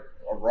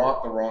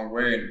the wrong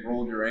way and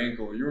rolled your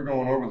ankle, you were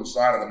going over the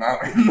side of the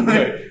mountain.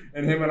 Like,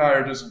 and him and I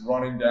are just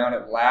running down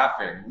it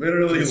laughing,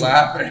 literally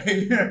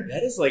laughing.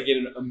 That is like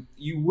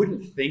you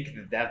wouldn't think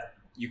that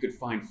you could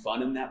find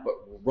fun in that, but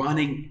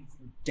running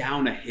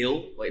down a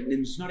hill, like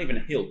it's not even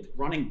a hill,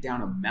 running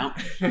down a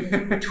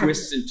mountain,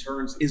 twists and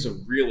turns, is a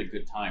really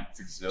good time.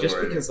 It's exhilarating.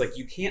 Just because like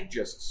you can't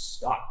just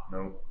stop.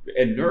 No.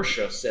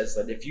 Inertia says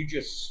that if you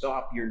just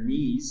stop, your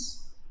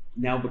knees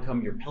now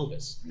become your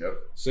pelvis. Yep.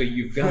 So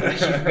you've got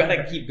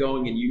to keep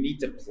going, and you need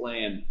to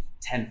plan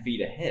 10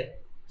 feet ahead.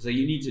 So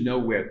you need to know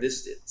where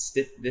this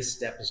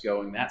step is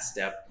going, that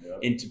step, Yep.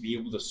 and to be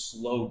able to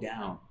slow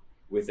down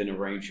within a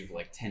range of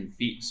like 10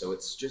 feet. So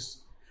it's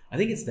just, I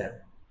think it's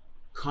that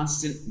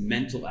constant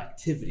mental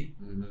activity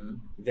Mm-hmm.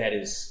 that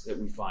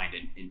we find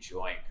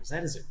enjoying, because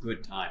that is a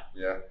good time.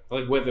 Yeah.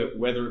 Like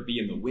whether it be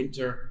in the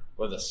winter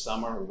or the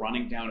summer,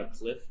 running down a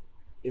cliff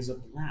is a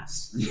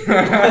blast.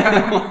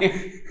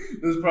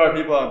 There's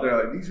probably people out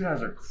there like, these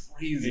guys are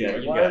crazy. Yeah,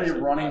 Like, you why are guys they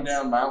are running nuts.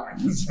 down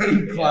mountains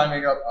and Yeah.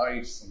 climbing up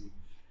ice? And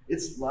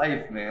it's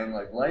life, man.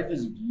 Like, life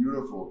is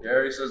beautiful.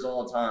 Gary says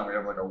all the time, we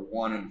have like a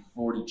 1 in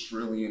 40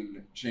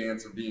 trillion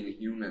chance of being a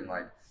human.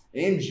 Like,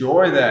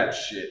 enjoy that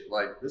shit.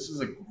 Like, this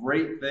is a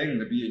great thing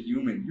to be a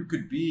human. You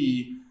could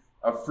be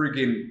a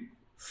freaking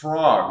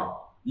frog.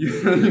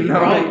 You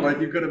know, Right. like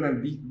you could have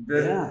been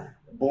Yeah,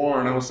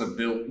 born, I almost said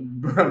built,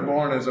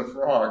 born as a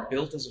frog.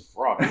 built as a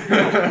frog.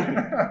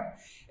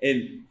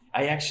 And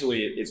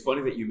it's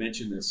funny that you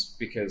mentioned this,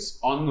 because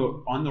on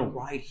the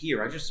ride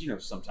here, I just,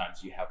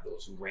 sometimes you have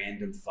those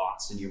random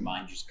thoughts and your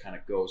mind just kind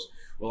of goes,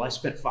 well, I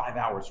spent 5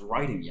 hours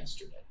writing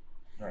yesterday.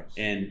 Nice.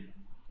 And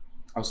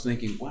I was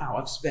thinking, wow,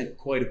 I've spent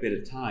quite a bit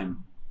of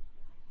time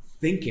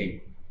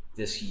thinking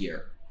this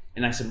year.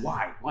 And I said,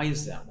 why? Why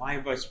is that? Why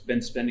have I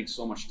been spending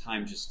so much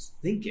time just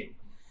thinking?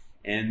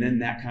 And then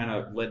that kind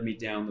of led me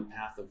down the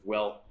path of,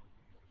 well,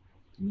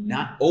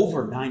 not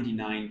over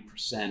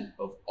 99%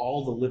 of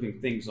all the living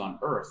things on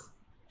Earth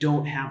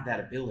don't have that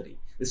ability.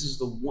 This is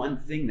the one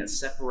thing that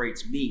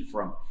separates me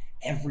from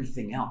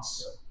everything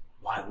else. Yeah.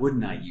 Why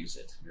wouldn't I use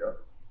it? Yeah.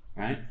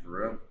 Right? For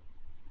real.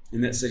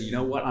 And that said, you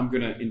know what?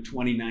 In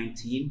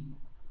 2019,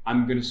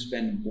 I'm gonna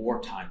spend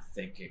more time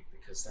thinking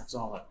because that's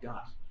all I've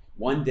got.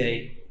 One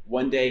day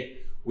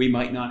we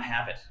might not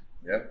have it.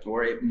 Yeah.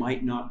 Or it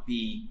might not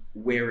be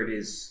where it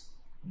is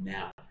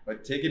now.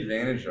 Like, take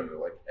advantage of it.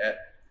 Like,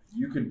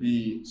 you could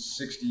be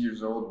 60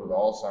 years old with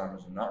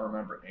Alzheimer's and not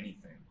remember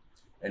anything.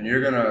 And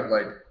you're gonna,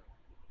 like,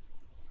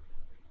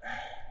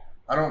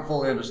 I don't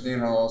fully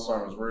understand how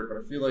Alzheimer's works,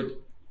 but I feel like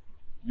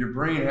your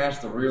brain has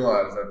to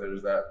realize that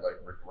there's that,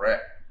 like,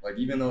 regret. Like,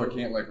 even though it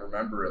can't, like,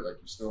 remember it, like,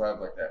 you still have,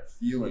 like, that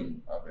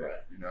feeling of it,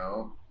 Right. you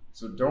know?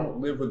 So don't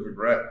live with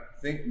regret.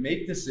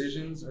 Make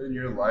decisions in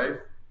your life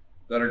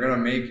that are gonna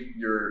make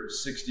your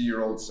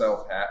 60-year-old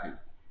self happy.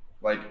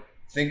 Like,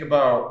 think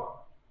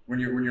about when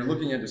you're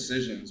looking at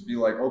decisions, be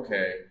like,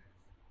 okay,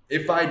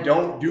 if I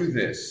don't do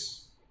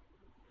this,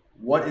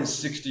 what is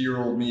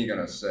 60-year-old me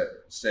gonna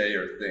say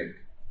or think?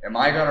 Am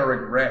I gonna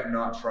regret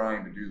not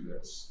trying to do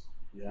this?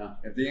 Yeah.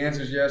 If the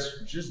answer is yes,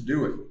 just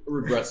do it.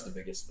 Regret's the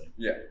biggest thing.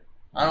 Yeah.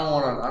 I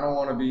don't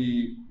wanna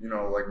be,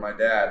 like my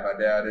dad. My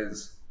dad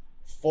is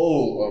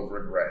full of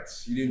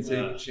regrets. He didn't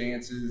take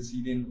chances.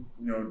 He didn't,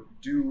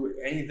 do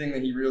anything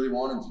that he really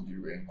wanted to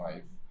do in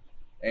life.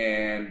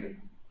 And,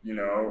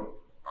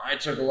 I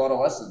took a lot of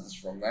lessons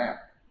from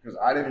that because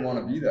I didn't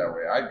want to be that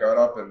way. I got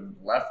up and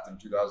left in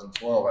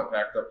 2012. I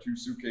packed up 2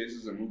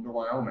 suitcases and moved to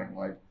Wyoming.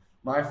 Like,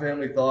 my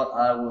family thought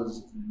I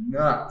was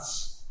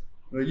nuts.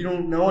 Like, you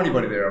don't know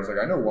anybody there. I was like,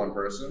 I know one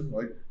person.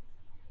 Like,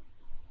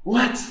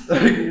 what?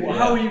 Like,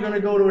 how are you going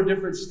to go to a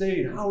different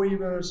state? How are you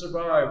going to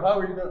survive? How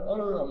are you going to,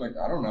 I'm like,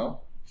 I don't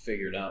know.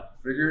 Figure it out.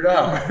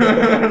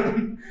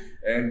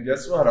 And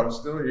guess what? I'm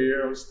still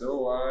here. I'm still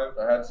alive.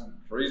 I had some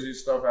crazy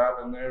stuff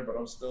happen there, but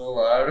I'm still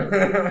alive.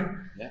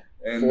 Yeah.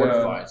 And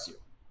fortifies you.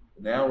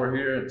 now we're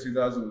here in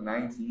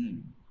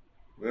 2019.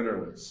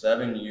 Literally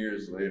 7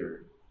 years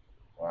later.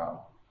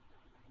 Wow.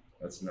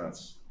 That's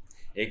nuts.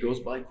 It goes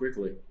by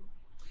quickly.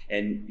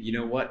 And you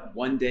know what?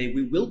 One day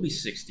we will be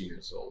 60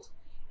 years old.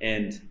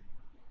 And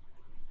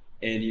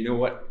you know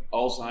what?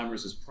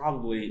 Alzheimer's is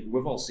probably,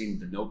 we've all seen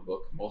The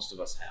Notebook. Most of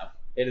us have.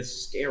 It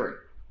is scary.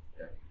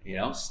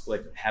 Yeah.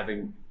 Like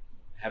having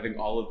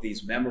all of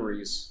these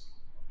memories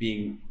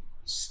being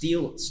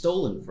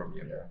stolen from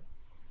you. Yeah.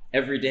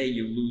 Every day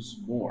you lose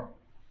more.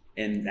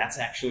 And that's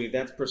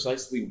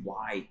precisely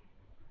why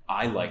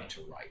I like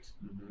to write.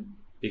 Mm-hmm.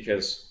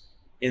 Because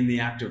in the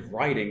act of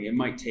writing, it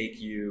might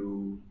take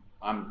you,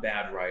 I'm a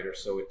bad writer,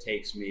 so it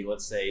takes me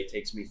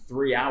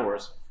 3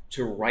 hours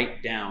to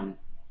write down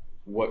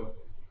what,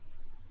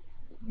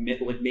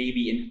 like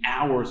maybe an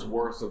hour's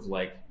worth of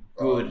like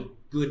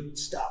good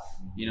stuff.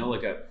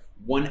 Like a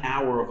 1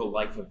 hour of a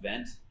life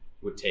event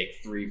would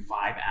take 3-5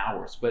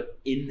 hours. But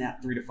in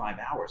that 3 to 5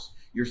 hours,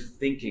 you're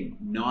thinking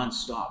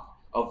nonstop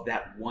of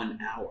that 1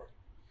 hour.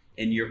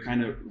 And you're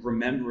kind of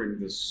remembering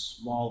the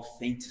small,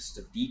 faintest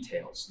of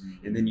details.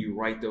 Mm-hmm. And then you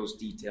write those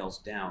details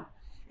down.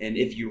 And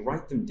if you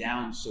write them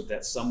down so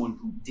that someone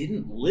who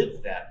didn't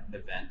live that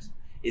event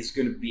is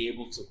going to be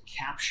able to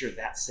capture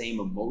that same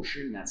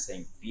emotion, that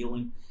same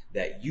feeling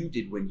that you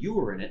did when you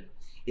were in it,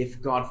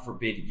 if God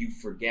forbid you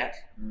forget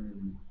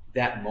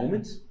that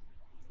moment,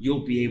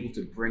 you'll be able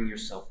to bring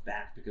yourself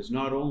back, because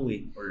not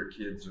only, or your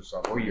kids or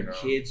something, or your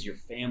kids, your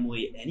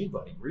family,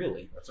 anybody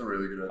really. That's a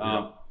really good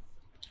idea.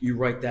 You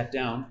write that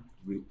down.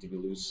 Did we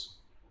lose?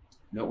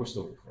 No, we're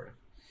still recording.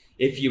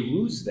 If you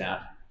lose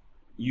that,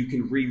 you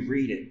can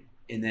reread it,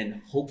 and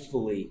then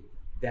hopefully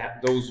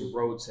that those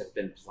roads have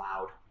been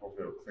plowed.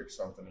 Hopefully it'll click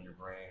something in your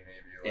brain, maybe.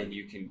 And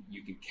you can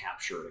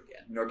capture it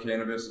again.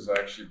 Cannabis is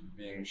actually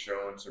being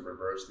shown to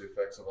reverse the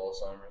effects of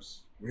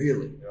Alzheimer's.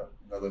 Really? Yeah.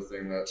 Another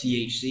thing that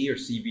THC or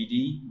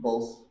CBD?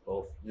 both.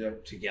 Yeah.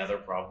 Together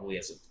probably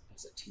as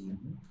a team.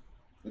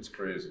 Mm-hmm. It's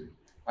crazy.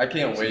 I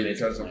can't wait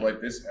because of like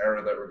this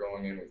era that we're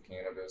going in with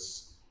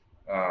cannabis.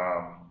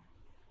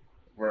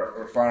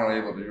 We're finally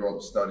able to do all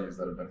the studies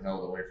that have been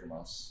held away from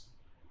us.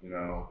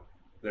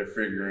 They're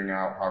figuring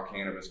out how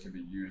cannabis can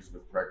be used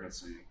with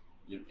pregnancy,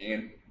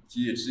 and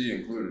THC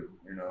included.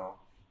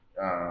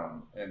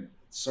 And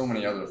so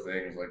many other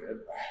things. Like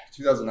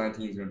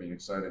 2019 is going to be an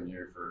exciting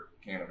year for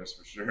cannabis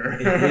for sure.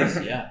 It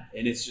is, yeah,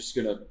 and it's just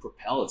going to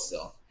propel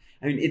itself.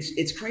 I mean,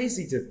 it's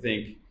crazy to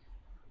think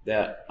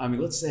that. I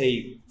mean, let's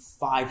say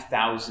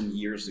 5,000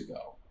 years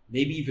ago,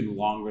 maybe even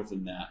longer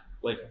than that.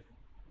 Like,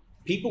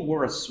 people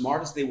were as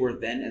smart as they were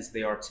then as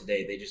they are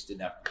today. They just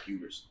didn't have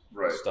computers,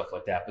 right? Stuff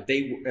like that. But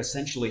they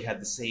essentially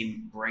had the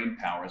same brain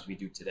power as we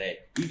do today,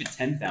 even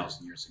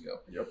 10,000 years ago.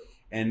 Yep.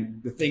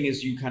 And the thing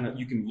is, you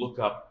can look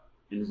up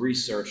and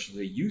research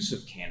the use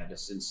of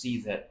cannabis and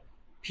see that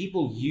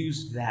people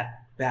used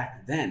that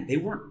back then. They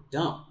weren't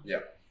dumb. Yeah.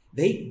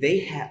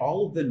 They had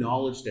all of the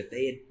knowledge that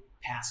they had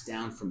passed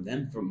down from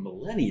them for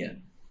millennia,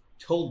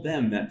 told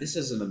them that this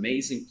is an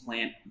amazing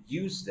plant,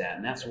 use that.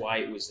 And that's why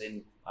it was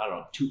in, I don't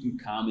know,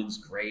 Tutankhamun's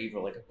grave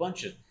or like a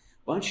bunch of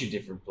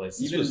different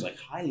places. It was like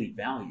highly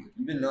valued.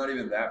 Even not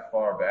even that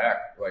far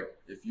back. Like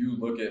if you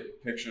look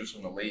at pictures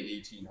from the late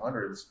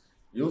 1800s,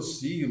 you'll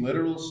see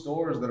literal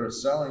stores that are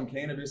selling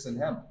cannabis and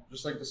hemp,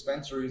 just like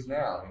dispensaries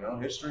now. You know,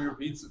 history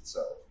repeats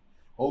itself.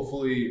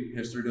 Hopefully,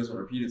 history doesn't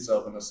repeat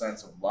itself in the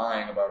sense of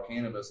lying about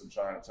cannabis and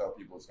trying to tell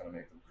people it's going to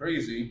make them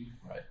crazy.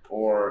 Right.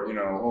 Or, you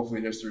know, hopefully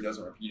history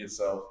doesn't repeat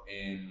itself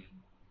in,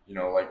 you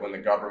know, like when the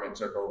government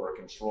took over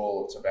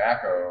control of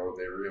tobacco,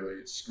 they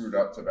really screwed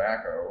up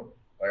tobacco.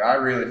 Like, I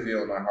really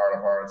feel in my heart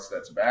of hearts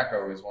that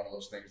tobacco is one of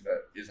those things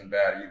that isn't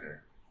bad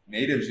either.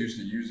 Natives used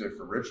to use it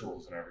for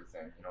rituals and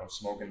everything, you know,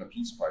 smoking the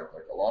peace pipe.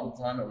 Like, a lot of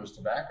the time it was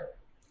tobacco.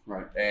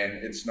 Right. And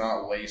it's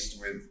not laced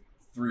with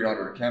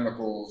 300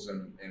 chemicals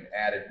and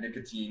added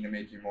nicotine to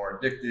make you more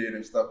addicted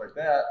and stuff like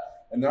that.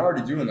 And they're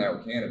already doing that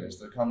with cannabis.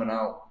 They're coming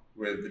out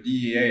with the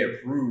DEA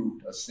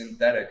approved a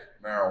synthetic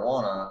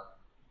marijuana.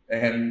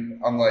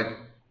 And I'm like,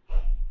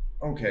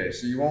 okay,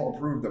 so you won't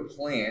approve the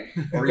plant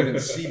or even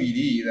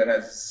CBD that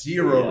has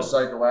zero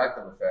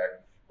psychoactive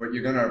effect, but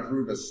you're going to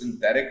approve a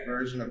synthetic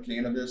version of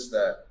cannabis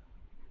that,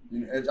 you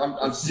know,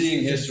 I'm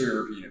seeing history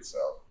repeat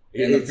itself.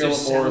 And the Philip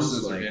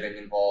Morrises are getting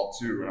involved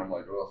too, and I'm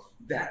like, ugh.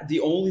 That the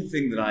only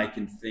thing that I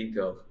can think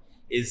of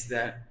is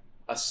that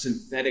a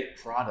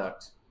synthetic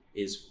product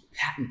is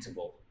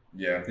patentable.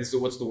 Yeah. This is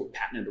what's the word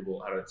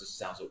patentable? I don't know. It just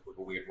sounds like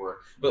a weird word,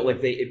 but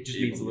like it just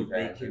means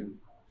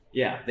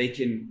that they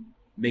can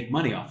make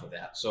money off of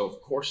that. So of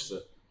course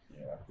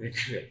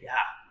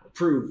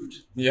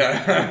approved.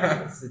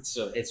 Yeah.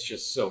 it's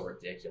just so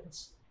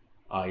ridiculous.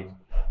 I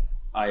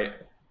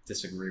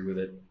disagree with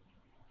it.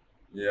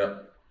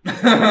 Yeah.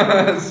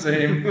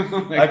 Same.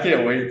 I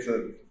can't wait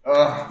to.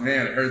 Oh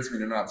man, it hurts me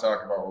to not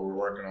talk about what we're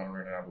working on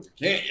right now, but we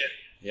can't yet.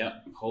 Yeah,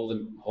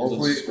 holding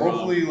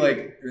hopefully,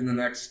 like in the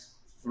next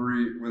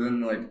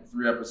within like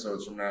 3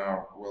 episodes from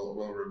now, we'll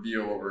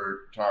reveal what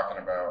we're talking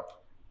about,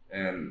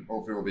 and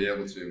hopefully we'll be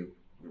able to.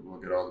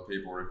 We'll get all the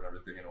paperwork and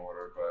everything in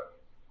order,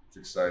 but it's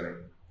exciting.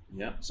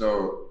 Yeah.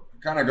 So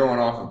kind of going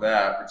off of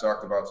that, we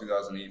talked about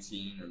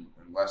 2018 and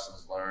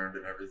lessons learned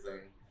and everything.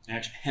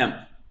 Actually, hemp.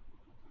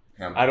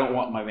 I don't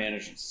want my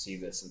manager to see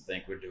this and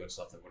think we're doing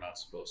something we're not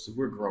supposed to.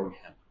 We're growing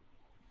hemp.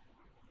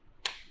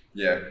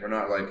 Yeah, we're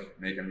not like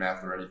making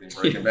meth or anything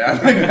Breaking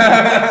Bad like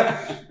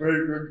that.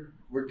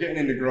 We're getting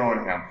into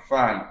growing hemp.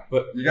 Fine,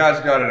 but you guys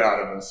got it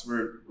out of us.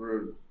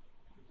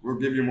 We'll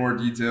give you more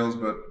details,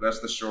 but that's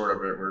the short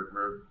of it.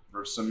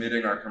 We're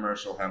submitting our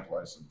commercial hemp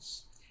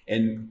license,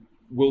 and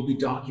we'll be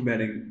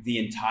documenting the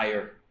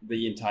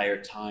entire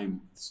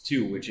time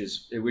too, which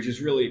is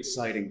really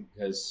exciting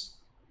because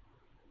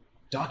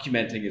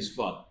documenting is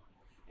fun,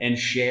 and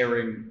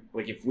sharing,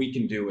 like if we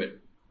can do it,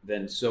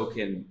 then so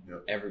can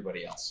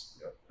everybody else.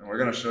 Yep. And we're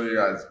going to show you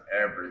guys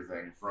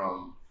everything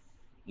from,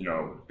 you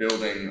know,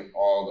 building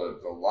all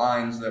the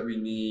lines that we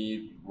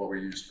need, what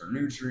we use for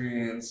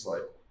nutrients,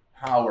 like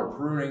how we're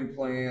pruning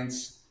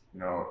plants, you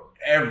know,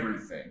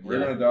 everything. We're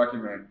going to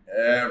document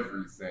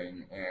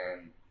everything.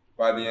 And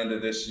by the end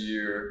of this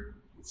year,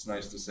 it's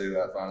nice to say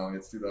that finally,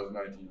 it's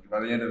 2019.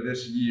 By the end of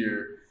this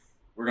year,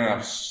 we're gonna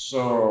have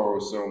so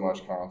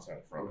much content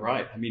from it.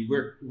 Right. I mean,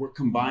 we're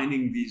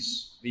combining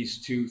these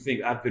two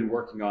things. I've been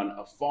working on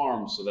a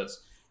farm, so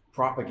that's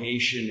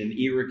propagation and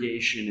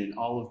irrigation and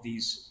all of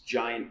these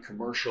giant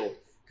commercial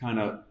kind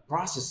of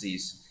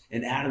processes.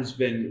 And Adam's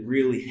been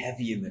really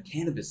heavy in the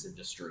cannabis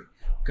industry,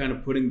 kind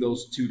of putting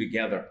those two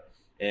together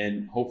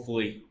and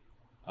hopefully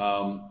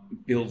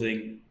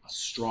building a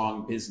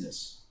strong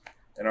business.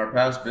 And our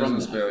past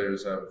business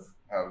failures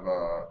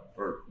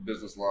or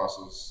business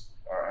losses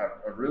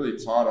have really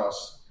taught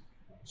us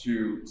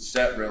to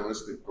set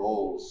realistic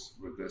goals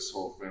with this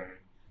whole thing.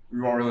 We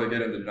won't really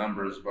get into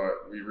numbers,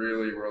 but we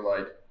really were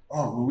like,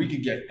 oh, well, we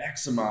could get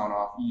X amount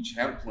off each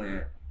hemp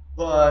plant,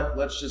 but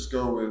let's just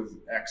go with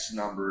X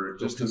number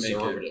just to make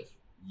it.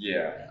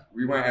 Yeah.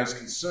 We went as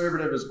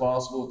conservative as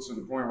possible to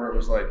the point where it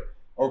was like,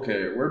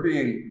 okay, we're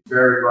being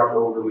very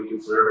overly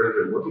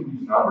conservative, and look at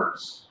these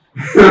numbers.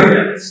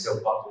 Yeah, it's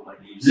still buckled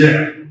like these.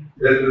 Yeah,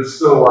 it's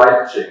still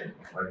life changing,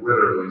 like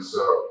literally.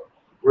 So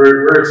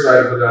we're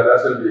excited for that.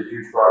 That's going to be a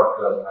huge part of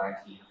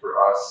 2019 for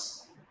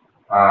us.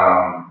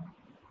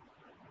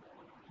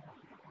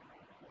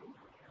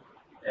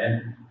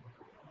 And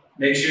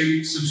make sure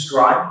you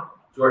subscribe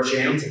to our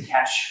channel to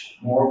catch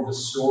more of the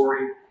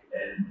story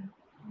and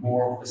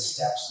more of the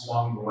steps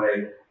along the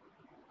way.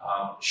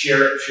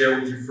 Share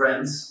with your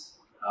friends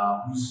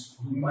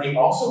who might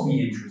also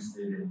be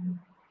interested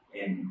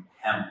in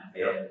hemp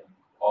and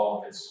all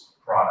of its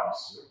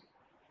products.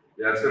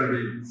 Yeah, it's going to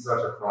be such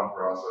a fun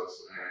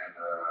process, and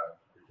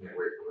we can't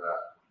wait for that.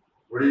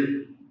 What do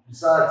you,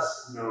 besides,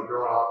 you know,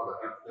 going off of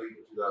the hemp thing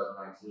for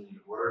 2019,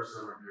 what are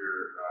some of your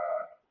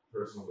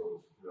personal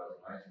goals for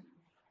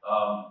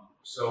 2019?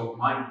 So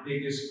my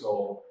biggest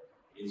goal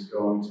is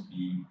going to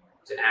be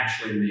to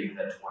actually make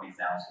that $20,000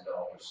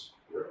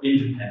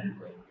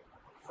 independently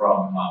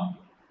from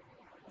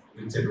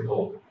the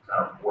typical kind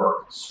of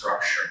work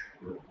structure,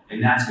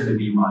 and that's going to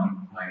be my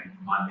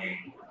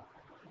main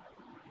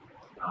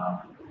one.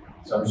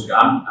 So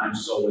I'm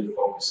solely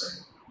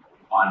focusing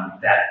on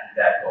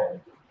that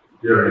goal.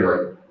 Do you have any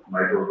like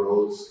micro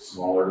goals,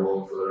 smaller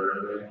goals that are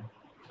in there?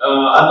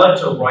 I'd like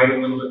to write a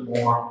little bit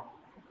more,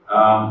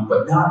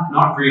 but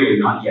not really,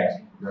 not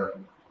yet. Yeah.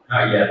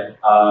 Not yet.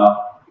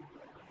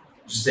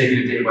 Just taking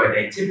it day by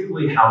day.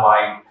 Typically, how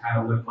I kind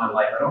of live my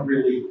life,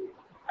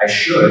 I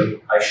should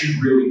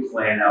really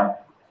plan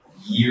out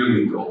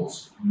yearly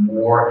goals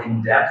more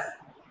in depth.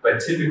 But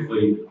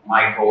typically,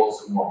 my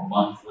goals are more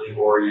monthly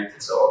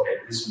oriented. So, okay,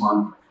 this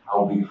month I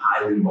will be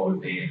highly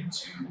motivated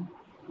to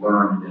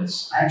learn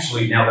this.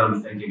 Actually, now that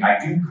I'm thinking, I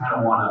do kind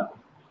of want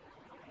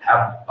to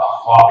have a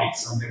hobby,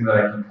 something that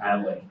I can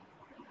kind of like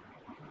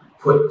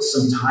put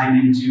some time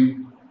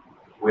into,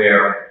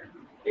 where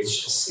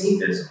it's just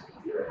escapism,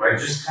 right?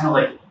 Just kind of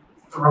like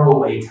throw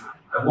away time.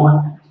 I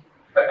want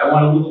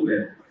a little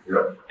bit.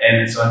 Yep.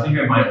 And so I think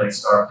I might like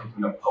start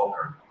picking up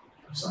poker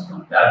or something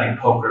like that. I think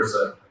poker's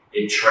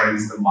it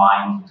trains the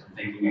mind to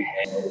thinking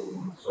ahead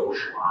and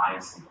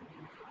socialize.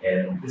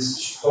 And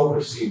this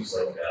poker seems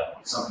like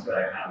something that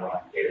I kind of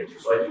want to get into.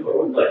 So I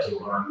would like to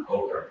learn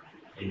poker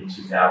in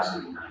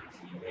 2019,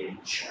 maybe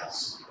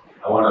chess.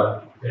 I want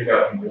to pick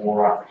up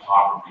more on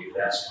photography.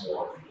 That's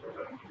more of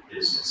a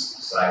business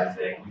side of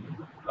thing.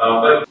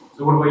 But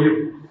so what about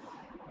you?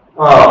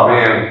 Oh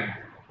man,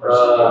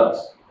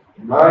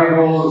 my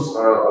goals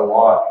are a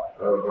lot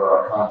of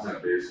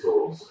content-based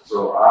goals.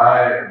 So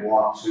I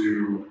want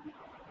to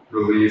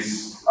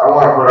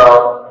put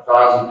out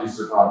 1,000 pieces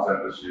of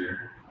content this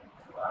year.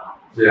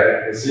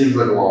 Yeah, it seems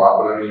like a lot,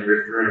 but I mean, we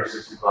have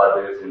 365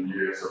 days in a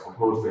year, so if I'm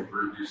posting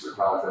 3 pieces of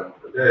content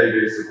a day,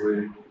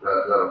 basically,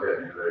 that'll get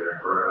me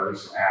there, or at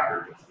least an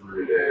average of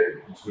 3 a day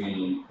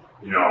between,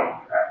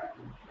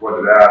 what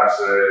did Adam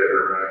say,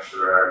 Urban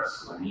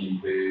Extracts, my meme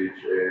page,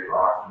 A for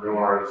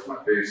Entrepreneurs, my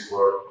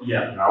Facebook.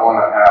 Yeah. And I want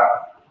to have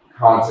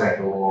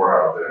content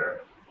galore out there.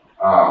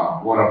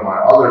 One of my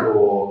other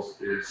goals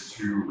is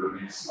to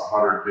release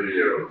 100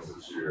 videos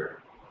this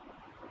year.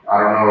 I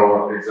don't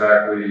know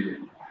exactly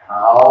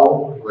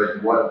how,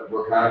 like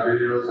what kind of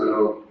videos. I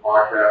know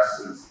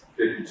podcasts is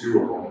 52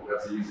 of them.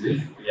 That's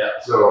easy. Yeah.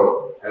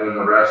 So, and then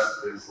the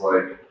rest is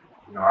like,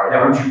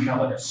 Now, would you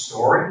count like a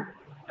story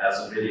as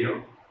a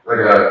video? like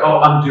a, Oh,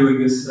 I'm doing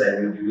this today.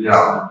 I'm going to do this.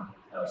 Yeah.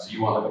 So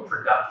you want like a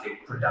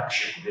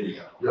production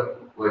video?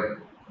 yep, like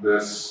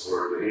this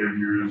or the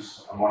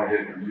interviews. I want to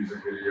get into music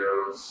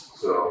videos.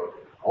 So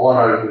I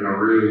want to,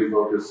 really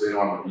focus in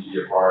on the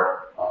media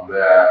part on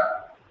that.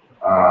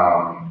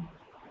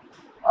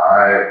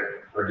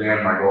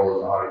 Again, my goal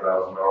is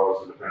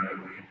 $100,000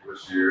 independently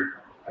this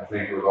year. I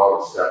think with all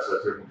the steps I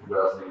took in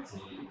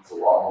 2018, it's a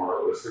lot more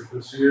realistic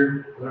this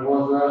year than it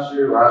was last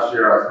year. Last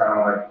year, I was kind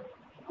of like,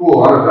 cool,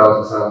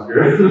 100,000 sounds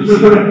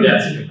good. Yeah,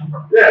 it's a good number.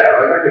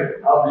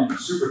 Yeah, I'll be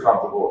super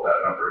comfortable with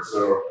that number.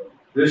 So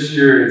this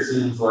year, it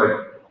seems like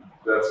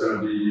that's going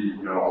to be,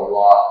 a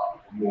lot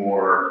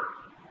more,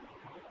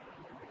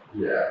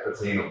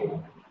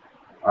 attainable.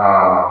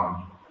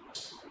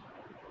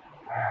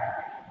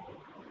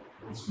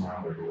 What's my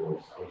other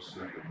goals? I was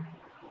thinking.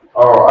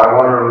 Oh, I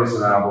want to release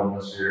an album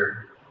this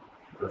year.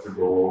 That's a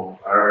goal.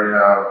 I already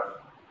have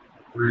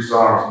 3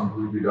 songs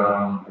completely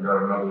done. I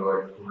got another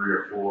like 3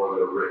 or 4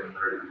 that are written,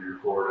 ready to be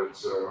recorded.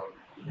 So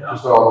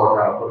just all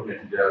about kind of putting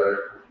it together.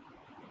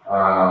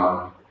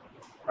 I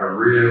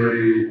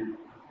really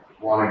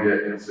want to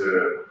get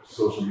into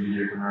social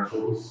media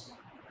commercials,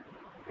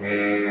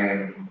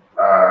 and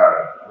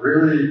I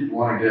really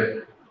want to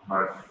get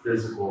my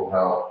physical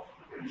health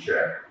in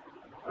check.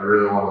 I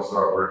really want to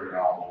start working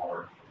out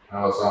more.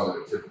 I know it sounds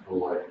like a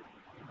typical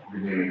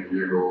beginning of the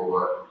year goal,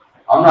 but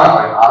I'm not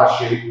out of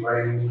shape by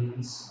any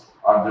means.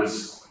 I'm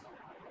just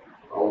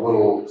a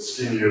little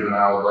skinnier than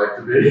I would like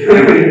to be,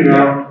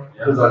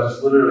 because I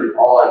just literally,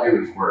 all I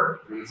do is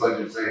work. And it's like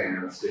you're saying,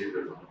 an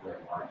escapism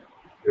thing. Like,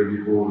 it'd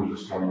be cool to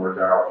just come work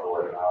out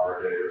for an hour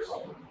a day or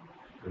something,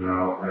 and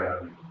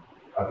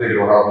I think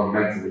it'll help me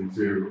mentally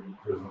too.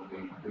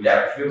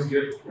 Yeah, it feels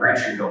good.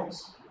 Reaching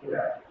goals.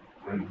 Yeah,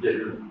 and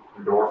getting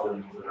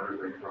endorphins and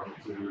everything from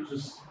it too.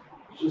 It's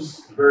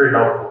just very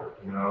helpful,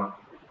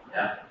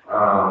 Yeah.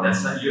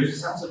 That's not you. It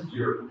sounds like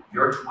your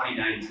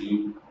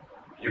 2019.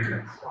 You're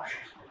gonna crush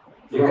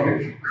it. You're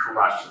gonna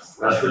crush it.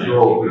 That's the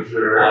goal for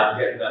sure. I'm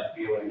getting that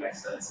feeling. I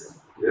sense it.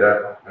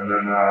 Yeah, and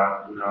then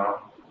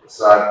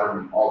aside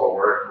from all the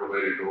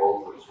work-related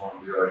goals, I just want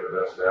to be like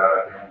the best dad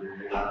I can be.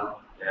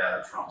 Yeah,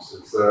 that trumps.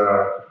 It's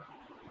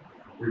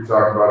we've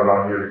talked about it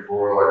on here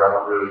before. Like, I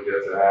don't really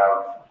get to have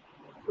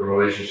the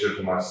relationship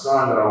with my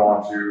son that I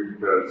want to,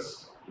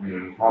 because me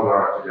and his mother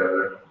aren't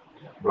together.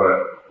 But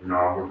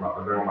I've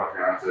been with my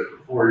fiance for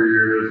 4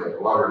 years. Like, I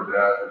love her to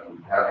death,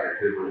 and having a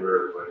kid with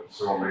her is like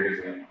so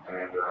amazing.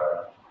 And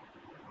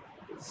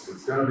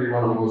it's going to be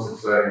one of the most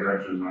exciting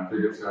ventures, and I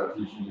think it's going to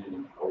teach me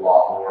a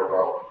lot more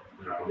about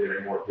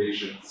getting more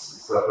patience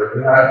and stuff like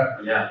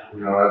that. Yeah.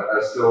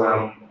 I still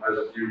am, as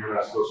a human,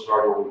 I still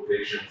struggle with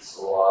patience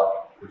a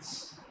lot. I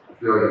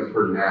feel like it's a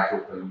pretty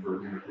natural thing for a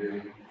human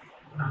being.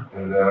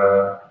 And I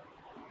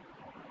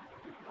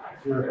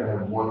feel like I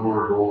have one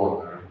more goal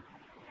on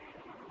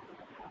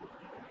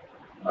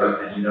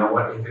there. And you know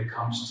what? If it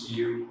comes to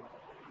you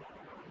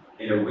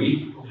in a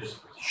week, just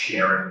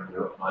share it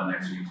on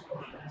next week's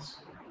podcast.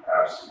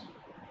 Absolutely.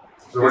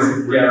 So what do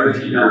you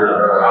Guaranteed, think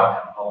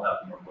I'll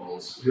have more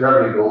goals. do you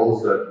have any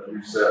goals that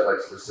you've set like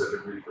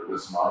specifically for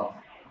this month?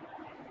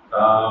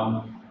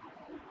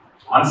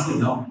 Honestly,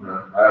 no.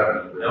 No, I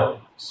haven't.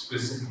 No,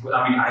 specifically.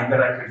 I mean, I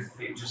bet I could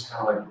think, just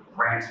kind of like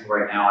ranting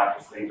right now, I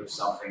could think of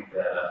something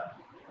that,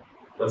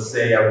 let's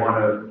say I want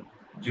to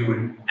do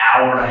an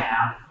hour and a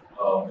half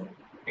of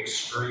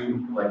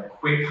extreme, like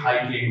quick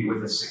hiking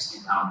with a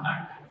 60-pound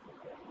backpack.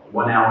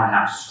 1 hour and a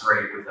half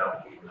straight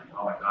without being like,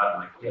 oh my God,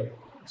 my hip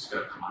is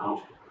going to come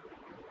out.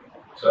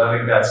 So I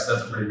think that's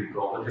a pretty big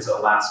goal because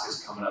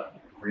Alaska's coming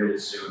up really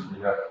soon.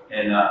 Yeah.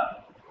 And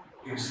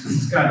this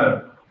is kind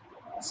of,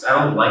 I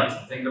don't like to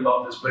think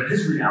about this, but it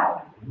is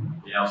reality.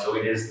 You know, so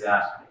it is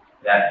that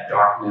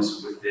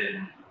darkness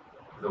within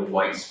the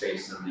white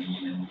space of the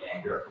yin and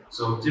yang.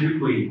 So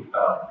typically,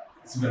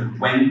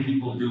 when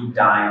people do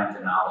die on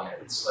Denali,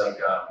 it's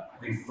like I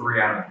think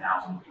 3 out of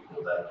 1,000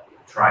 people that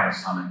try to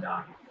summon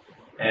die.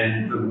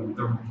 And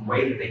the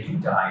way that they do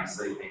die is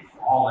they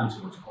fall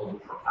into what's called a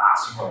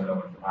crevasse. You probably know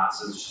what a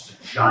crevasse is. It's just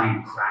a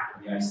giant crack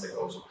in the ice that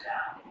goes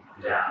down,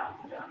 down,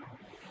 down.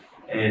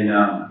 And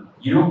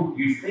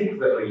you think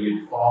that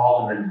you'd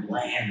fall and then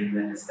land, and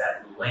then it's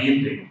that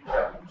landing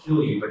that would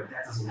kill you, but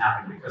that doesn't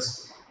happen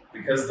because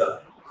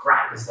the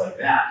crack is like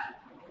that.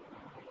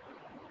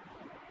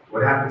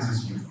 What happens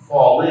is you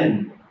fall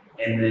in,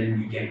 and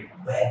then you get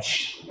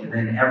wedged, and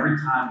then every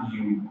time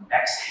you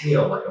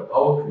exhale like a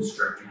boa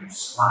constrictor, you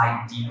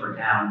slide deeper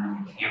down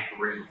and you can't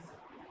breathe.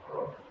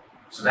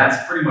 So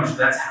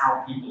that's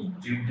how people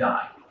do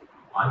die.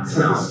 It's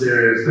so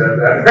serious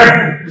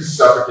that just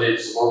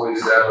suffocates slowly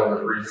to death on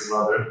the freezing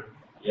mother.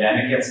 Yeah,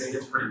 and it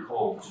gets pretty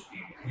cold just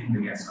being pinned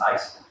against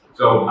ice.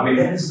 So I mean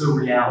that is the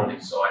reality.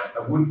 So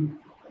I would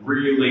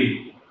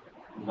really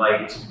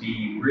like to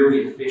be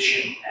really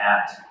efficient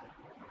at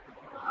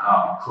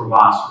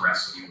crevasse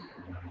rescue,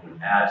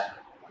 at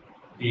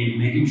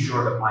making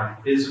sure that my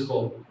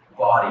physical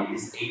body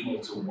is able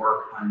to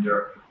work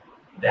under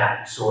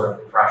that sort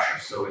of pressure.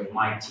 So if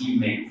my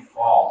teammate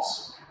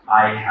falls,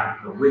 I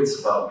have the wits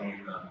about me,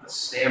 the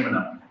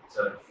stamina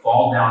to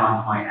fall down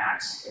onto my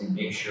axe and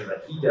make sure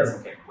that he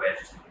doesn't get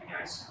wedged in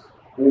the ice,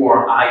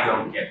 or I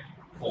don't get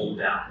pulled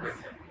down with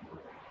him.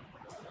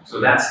 So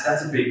that's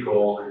a big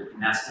goal,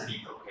 and that's to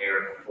be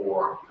prepared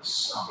for the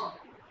summer.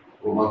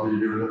 What month are you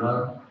doing it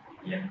on?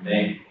 Yeah,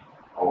 May.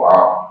 Oh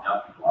wow.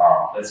 Yep.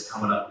 Wow. That's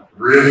coming up.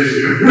 Really?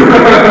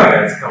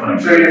 That's coming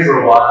up. Training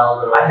for a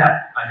while though. I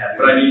have,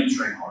 but I need to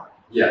train hard.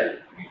 Yeah. I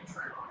need to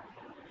train hard.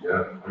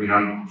 Yeah. I mean,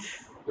 I'm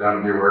down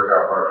to be a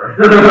workout partner.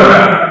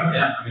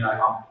 Yeah. I mean,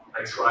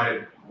 I try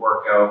to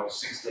work out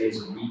 6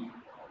 days a week.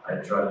 I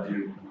try to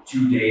do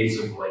 2 days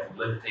of like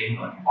lifting,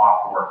 like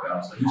off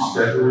workouts. Like You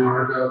schedule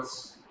your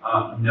workouts?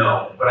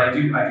 No, but I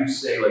do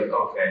say like,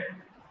 okay,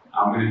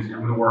 I'm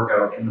gonna work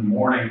out in the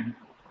morning,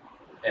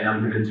 and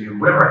I'm gonna do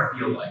whatever I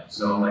feel like.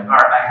 So like, all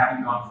right, I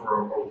haven't gone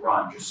for a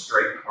run, just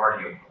straight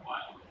cardio for a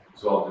while,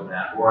 so I'll do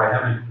that. Or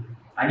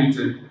I need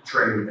to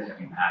train with the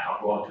heavy mat.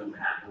 I'll go out to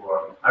that.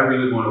 Or I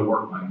really want to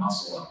work my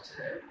muscle up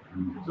today.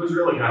 So it's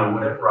really kind of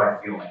whatever I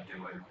feel like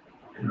doing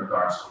in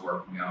regards to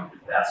working out.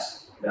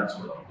 That's what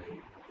I'll do.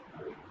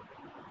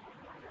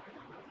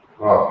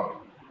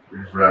 Well, we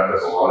just wrapped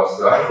up a lot of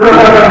stuff.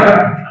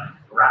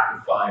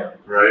 Rapid fire.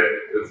 Right?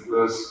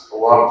 There's a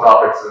lot of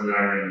topics in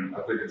there, and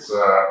I think it's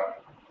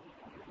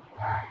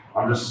I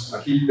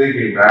keep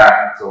thinking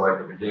back to like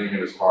the beginning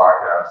of this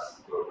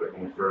podcast, like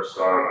when we first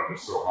started. I'm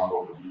just so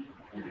humbled to be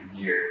even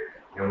here,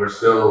 and we're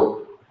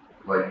still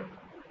like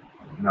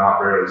not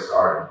barely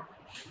starting,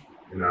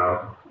 you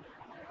know.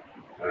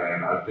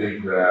 And I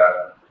think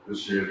that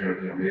this year is going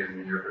to be an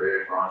amazing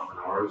year for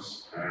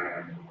entrepreneurs,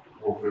 and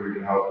hopefully we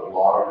can help a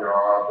lot of y'all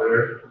out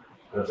there.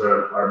 That's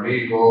our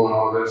main goal in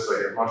all this.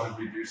 Like, as much as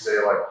we do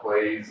say like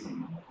plays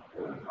and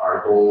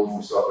our goals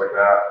and stuff like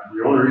that,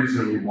 the only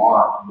reason we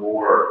want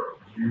more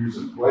views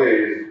and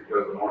plays is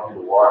because the more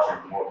people watching,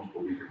 the more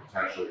people we can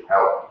potentially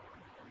help.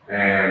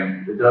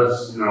 And it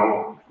does,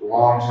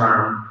 long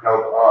term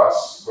help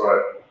us,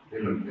 but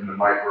in the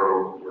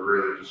micro, we're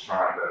really just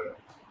trying to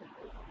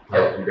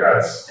help you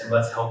guys. And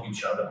let's help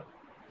each other.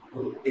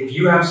 If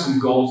you have some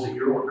goals that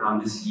you're working on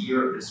this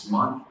year, this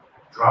month,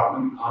 drop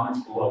them in the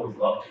comments below. We'd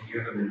love to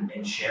hear them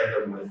and share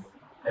them with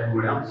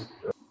everyone else.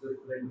 I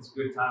think it's a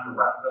good time to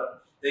wrap it up.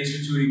 Thanks for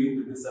tuning in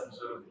to this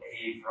episode of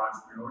AA for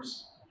Entrepreneurs.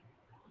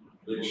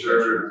 Make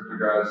sure you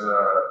guys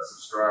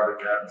subscribe if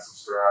you haven't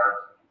subscribed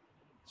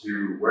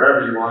to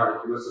wherever you want.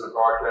 If you listen to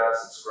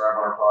podcasts, subscribe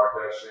on our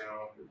podcast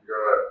channel. If you go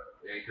to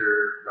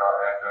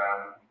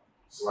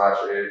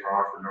anchor.fm/AA for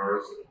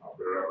Entrepreneurs, I'll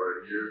put it up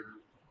right here.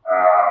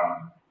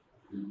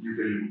 You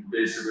can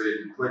basically,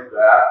 if you click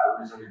that,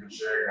 the reason we've been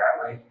sharing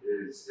that link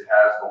is it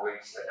has the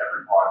links to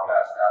every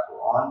podcast app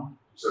we're on.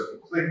 So if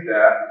you click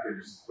that, you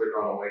can just click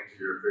on the link to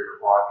your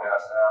favorite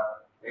podcast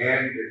app,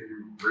 And if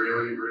you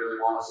really, really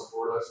want to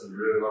support us and you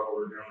really love what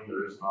we're doing,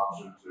 there is an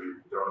option to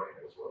donate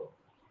as well.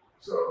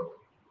 So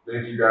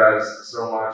thank you guys so much.